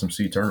go win some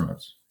C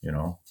tournaments,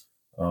 and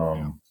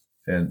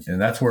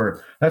that's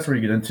where you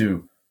get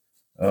into,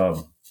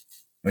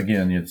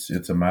 again,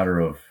 it's a matter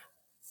of,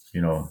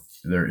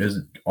 there is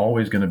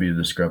always going to be a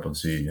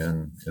discrepancy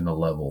in the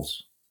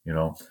levels,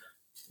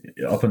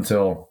 up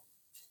until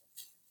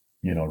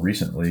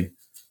recently,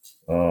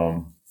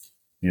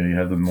 you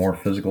have the more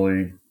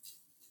physically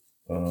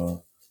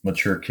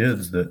mature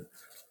kids that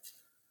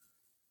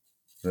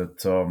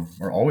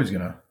are always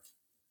going to,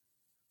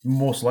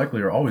 most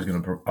likely are always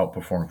going to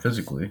outperform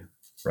physically,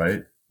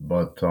 right?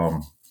 But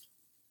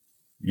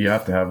you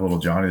have to have little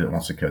Johnny that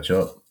wants to catch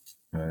up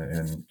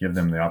and give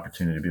them the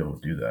opportunity to be able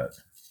to do that.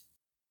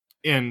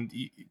 And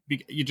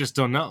you just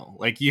don't know.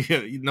 Like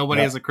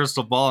nobody Yeah. has a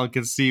crystal ball and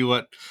can see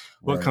what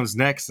Right. comes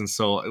next, and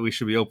so we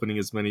should be opening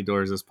as many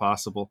doors as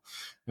possible.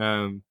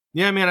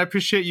 Yeah, man, I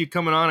appreciate you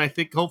coming on. I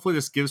think hopefully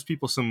this gives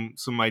people some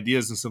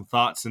ideas and some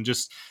thoughts, and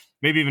just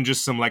maybe even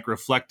just some like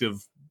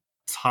reflective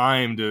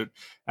time to,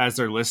 as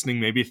they're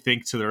listening, maybe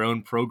think to their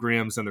own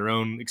programs and their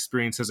own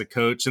experience as a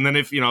coach. And then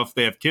if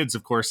they have kids,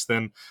 of course,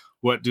 then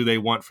what do they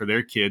want for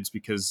their kids?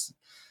 Because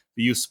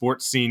the youth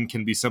sports scene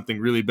can be something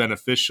really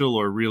beneficial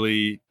or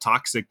really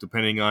toxic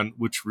depending on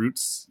which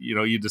routes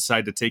you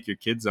decide to take your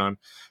kids on.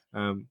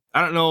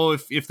 I don't know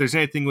if there's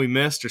anything we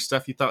missed or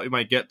stuff you thought we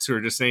might get to,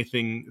 or just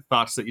anything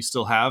thoughts that you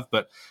still have,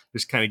 but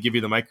just kind of give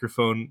you the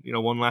microphone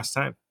one last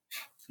time.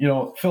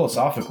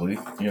 Philosophically,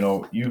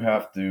 you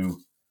have to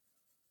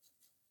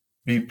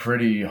be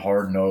pretty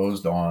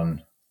hard-nosed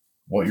on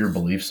what your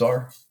beliefs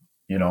are.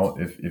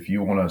 If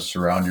you want to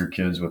surround your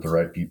kids with the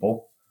right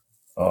people,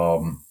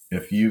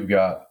 if you've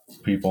got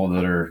people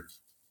that are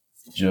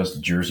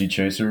just jersey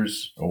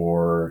chasers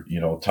or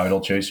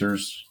title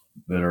chasers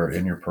that are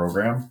in your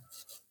program,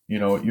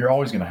 you're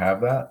always going to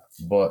have that.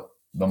 But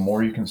the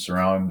more you can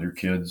surround your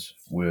kids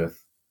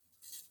with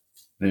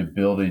the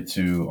ability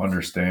to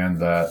understand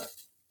that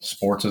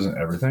sports isn't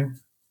everything,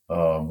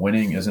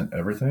 winning isn't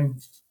everything.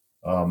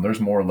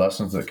 There's more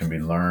lessons that can be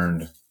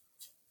learned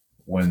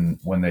when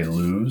they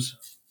lose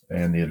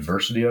and the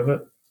adversity of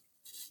it.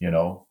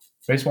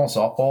 Baseball and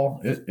softball,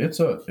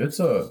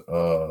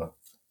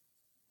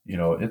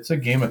 it's a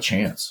game of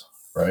chance,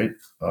 right?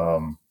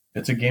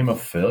 It's a game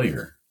of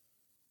failure,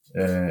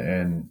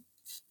 and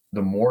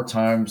the more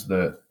times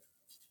that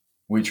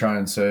we try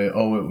and say,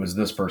 "Oh, it was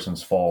this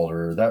person's fault,"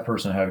 or "That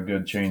person had a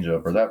good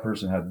changeup," or "That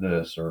person had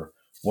this," or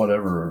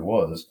whatever it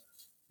was,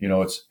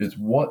 it's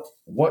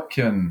what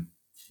can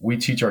we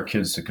teach our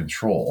kids to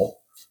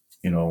control?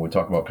 We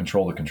talk about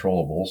control the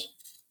controllables.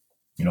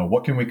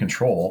 What can we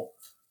control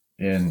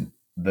in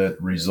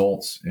that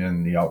results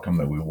in the outcome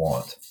that we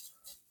want?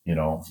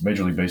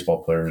 Major League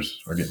Baseball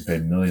players are getting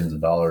paid millions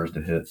of dollars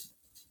to hit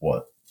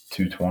what,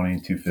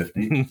 220,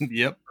 250?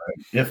 Yep.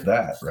 Right? If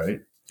that, right?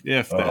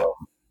 If that.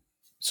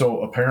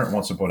 So a parent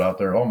wants to put out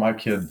there, "Oh, my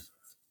kid,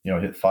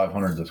 hit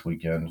 500 this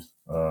weekend,"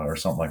 or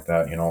something like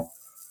that.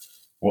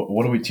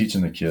 What are we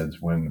teaching the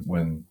kids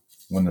when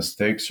the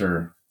stakes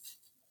are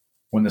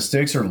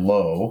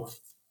low,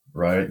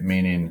 right?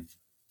 Meaning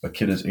a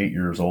kid is 8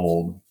 years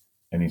old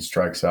and he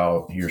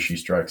or she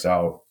strikes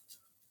out,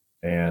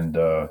 and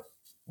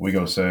we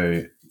go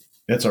say,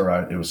 "It's all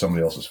right, it was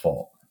somebody else's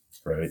fault,"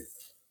 right?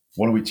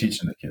 What are we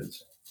teaching the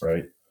kids,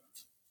 right?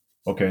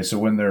 Okay, so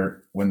when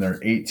they're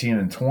 18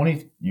 and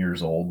 20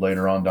 years old,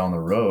 later on down the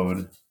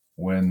road,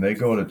 when they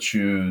go to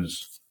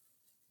choose,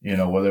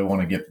 whether they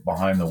want to get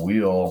behind the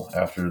wheel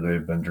after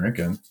they've been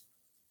drinking,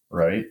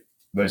 right?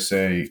 They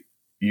say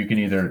you can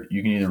either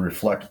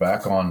reflect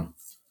back on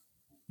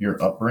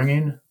your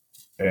upbringing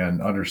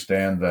and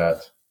understand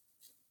that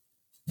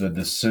the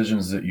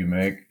decisions that you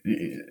make,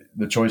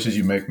 the choices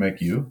you make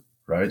you,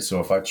 right? So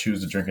if I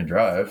choose to drink and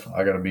drive,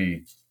 I got to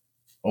be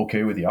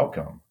okay with the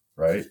outcome,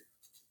 right?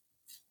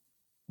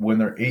 When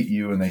they're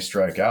 8U and they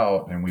strike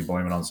out and we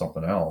blame it on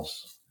something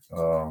else,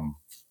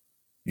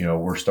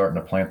 we're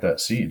starting to plant that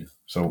seed.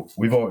 So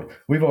we've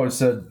always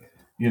said,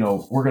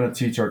 we're going to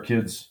teach our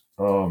kids,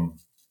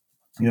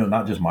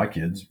 not just my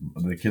kids,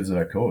 but the kids that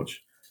I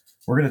coach,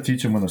 we're going to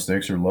teach them when the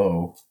stakes are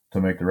low to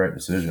make the right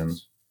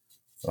decisions,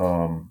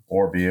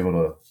 or be able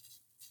to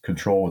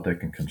control what they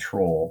can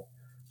control,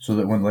 so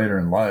that when later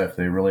in life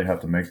they really have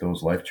to make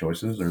those life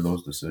choices or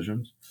those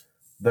decisions,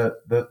 that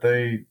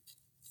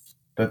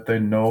they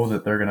know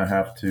that they're going to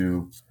have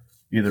to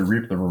either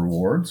reap the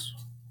rewards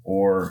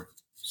or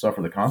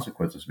suffer the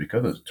consequences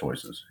because of the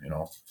choices,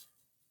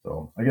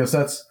 So I guess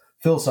that's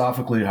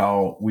philosophically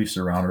how we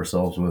surround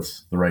ourselves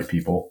with the right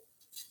people.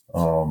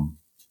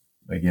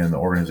 Again, the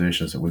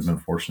organizations that we've been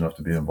fortunate enough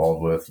to be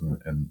involved with,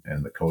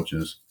 and the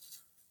coaches,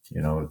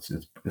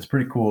 it's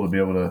pretty cool to be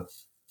able to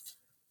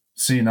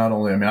see not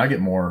only, I get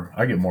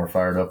more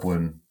fired up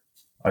when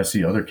I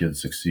see other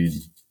kids succeed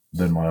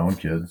than my own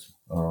kids.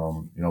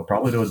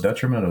 Probably to a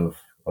detriment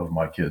of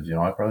my kids.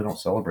 I probably don't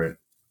celebrate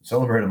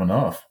them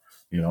enough.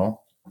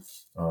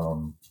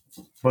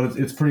 But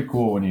it's pretty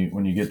cool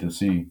when you get to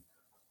see,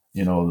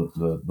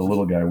 the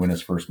little guy win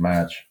his first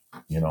match.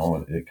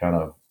 It kind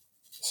of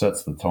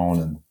sets the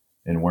tone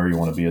and where you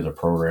want to be as a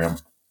program,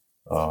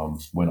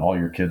 when all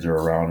your kids are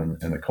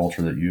around, and the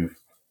culture that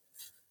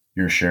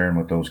you're sharing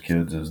with those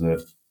kids is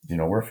that,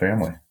 we're a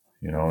family,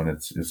 and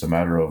it's a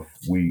matter of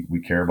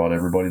we care about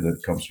everybody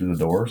that comes through the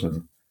doors,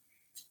 and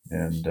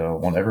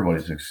want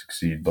everybody to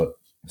succeed, but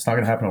it's not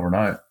going to happen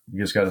overnight.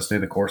 You just got to stay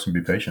the course and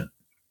be patient.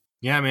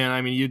 Yeah, man.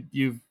 I mean,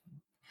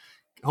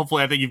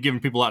 hopefully I think you've given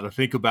people a lot to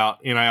think about.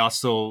 And I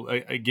also,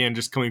 again,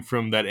 just coming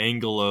from that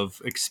angle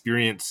of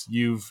experience,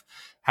 you've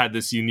had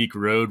this unique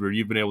road where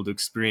you've been able to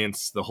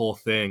experience the whole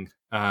thing.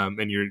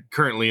 And you're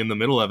currently in the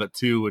middle of it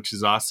too, which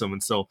is awesome.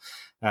 And so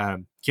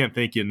can't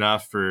thank you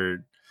enough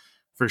for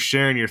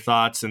sharing your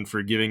thoughts and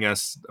for giving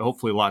us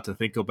hopefully a lot to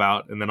think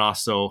about. And then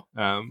also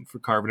for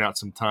carving out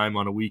some time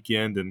on a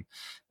weekend and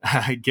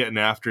getting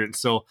after it. And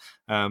so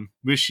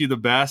wish you the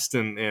best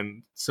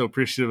and so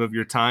appreciative of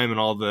your time and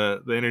all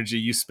the energy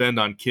you spend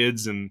on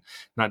kids, and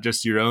not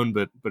just your own,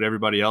 but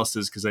everybody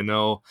else's. Cause I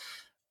know,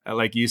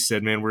 like you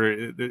said, man,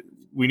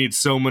 we need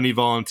so many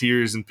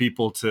volunteers and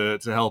people to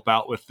help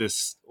out with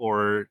this,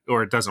 or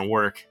it doesn't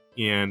work.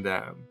 And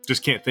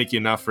just can't thank you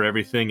enough for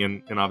everything,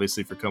 and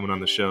obviously for coming on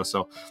the show.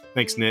 So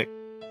thanks, Nick.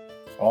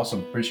 Awesome.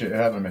 Appreciate you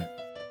having me.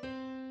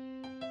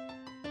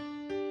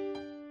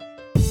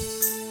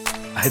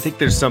 I think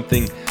there's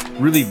something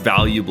really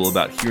valuable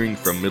about hearing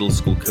from middle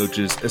school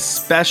coaches,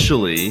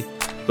 especially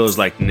those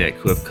like Nick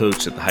who have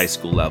coached at the high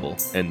school level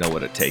and know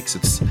what it takes.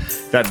 It's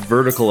that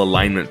vertical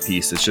alignment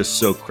piece that's just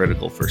so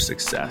critical for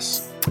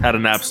success. Had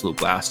an absolute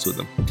blast with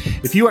them.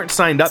 If you aren't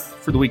signed up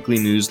for the weekly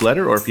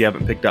newsletter, or if you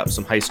haven't picked up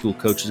some High School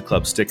Coaches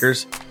Club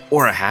stickers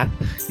or a hat,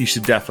 you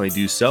should definitely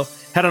do so.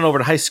 Head on over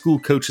to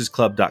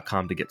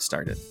highschoolcoachesclub.com to get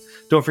started.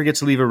 Don't forget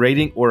to leave a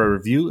rating or a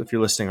review if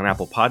you're listening on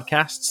Apple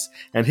Podcasts,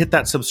 and hit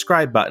that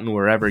subscribe button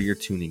wherever you're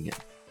tuning in.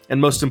 And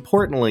most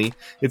importantly,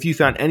 if you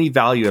found any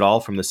value at all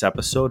from this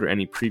episode or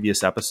any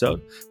previous episode,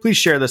 please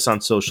share this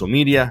on social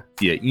media,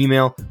 via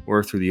email,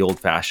 or through the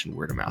old-fashioned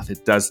word of mouth.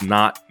 It does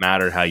not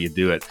matter how you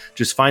do it.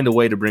 Just find a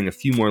way to bring a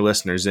few more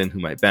listeners in who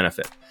might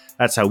benefit.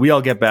 That's how we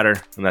all get better,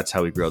 and that's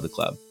how we grow the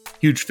club.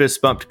 Huge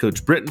fist bump to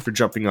Coach Britton for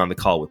jumping on the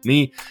call with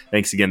me.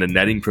 Thanks again to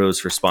Netting Pros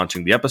for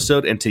sponsoring the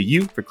episode, and to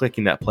you for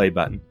clicking that play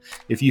button.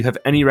 If you have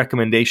any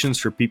recommendations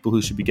for people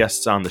who should be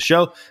guests on the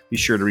show, be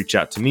sure to reach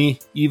out to me,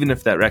 even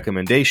if that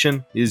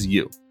recommendation is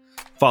you.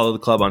 Follow the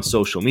club on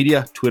social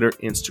media, Twitter,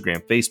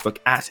 Instagram, Facebook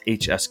at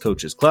HS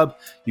Coaches Club.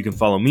 You can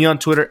follow me on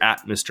Twitter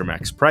at Mr.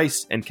 Max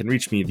Price, and can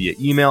reach me via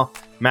email,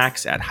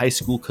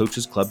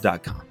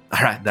 max@highschoolcoachesclub.com.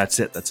 All right, that's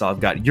it. That's all I've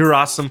got. You're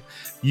awesome.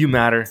 You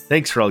matter.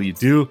 Thanks for all you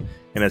do.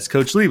 And as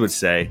Coach Lee would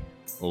say,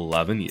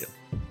 loving you.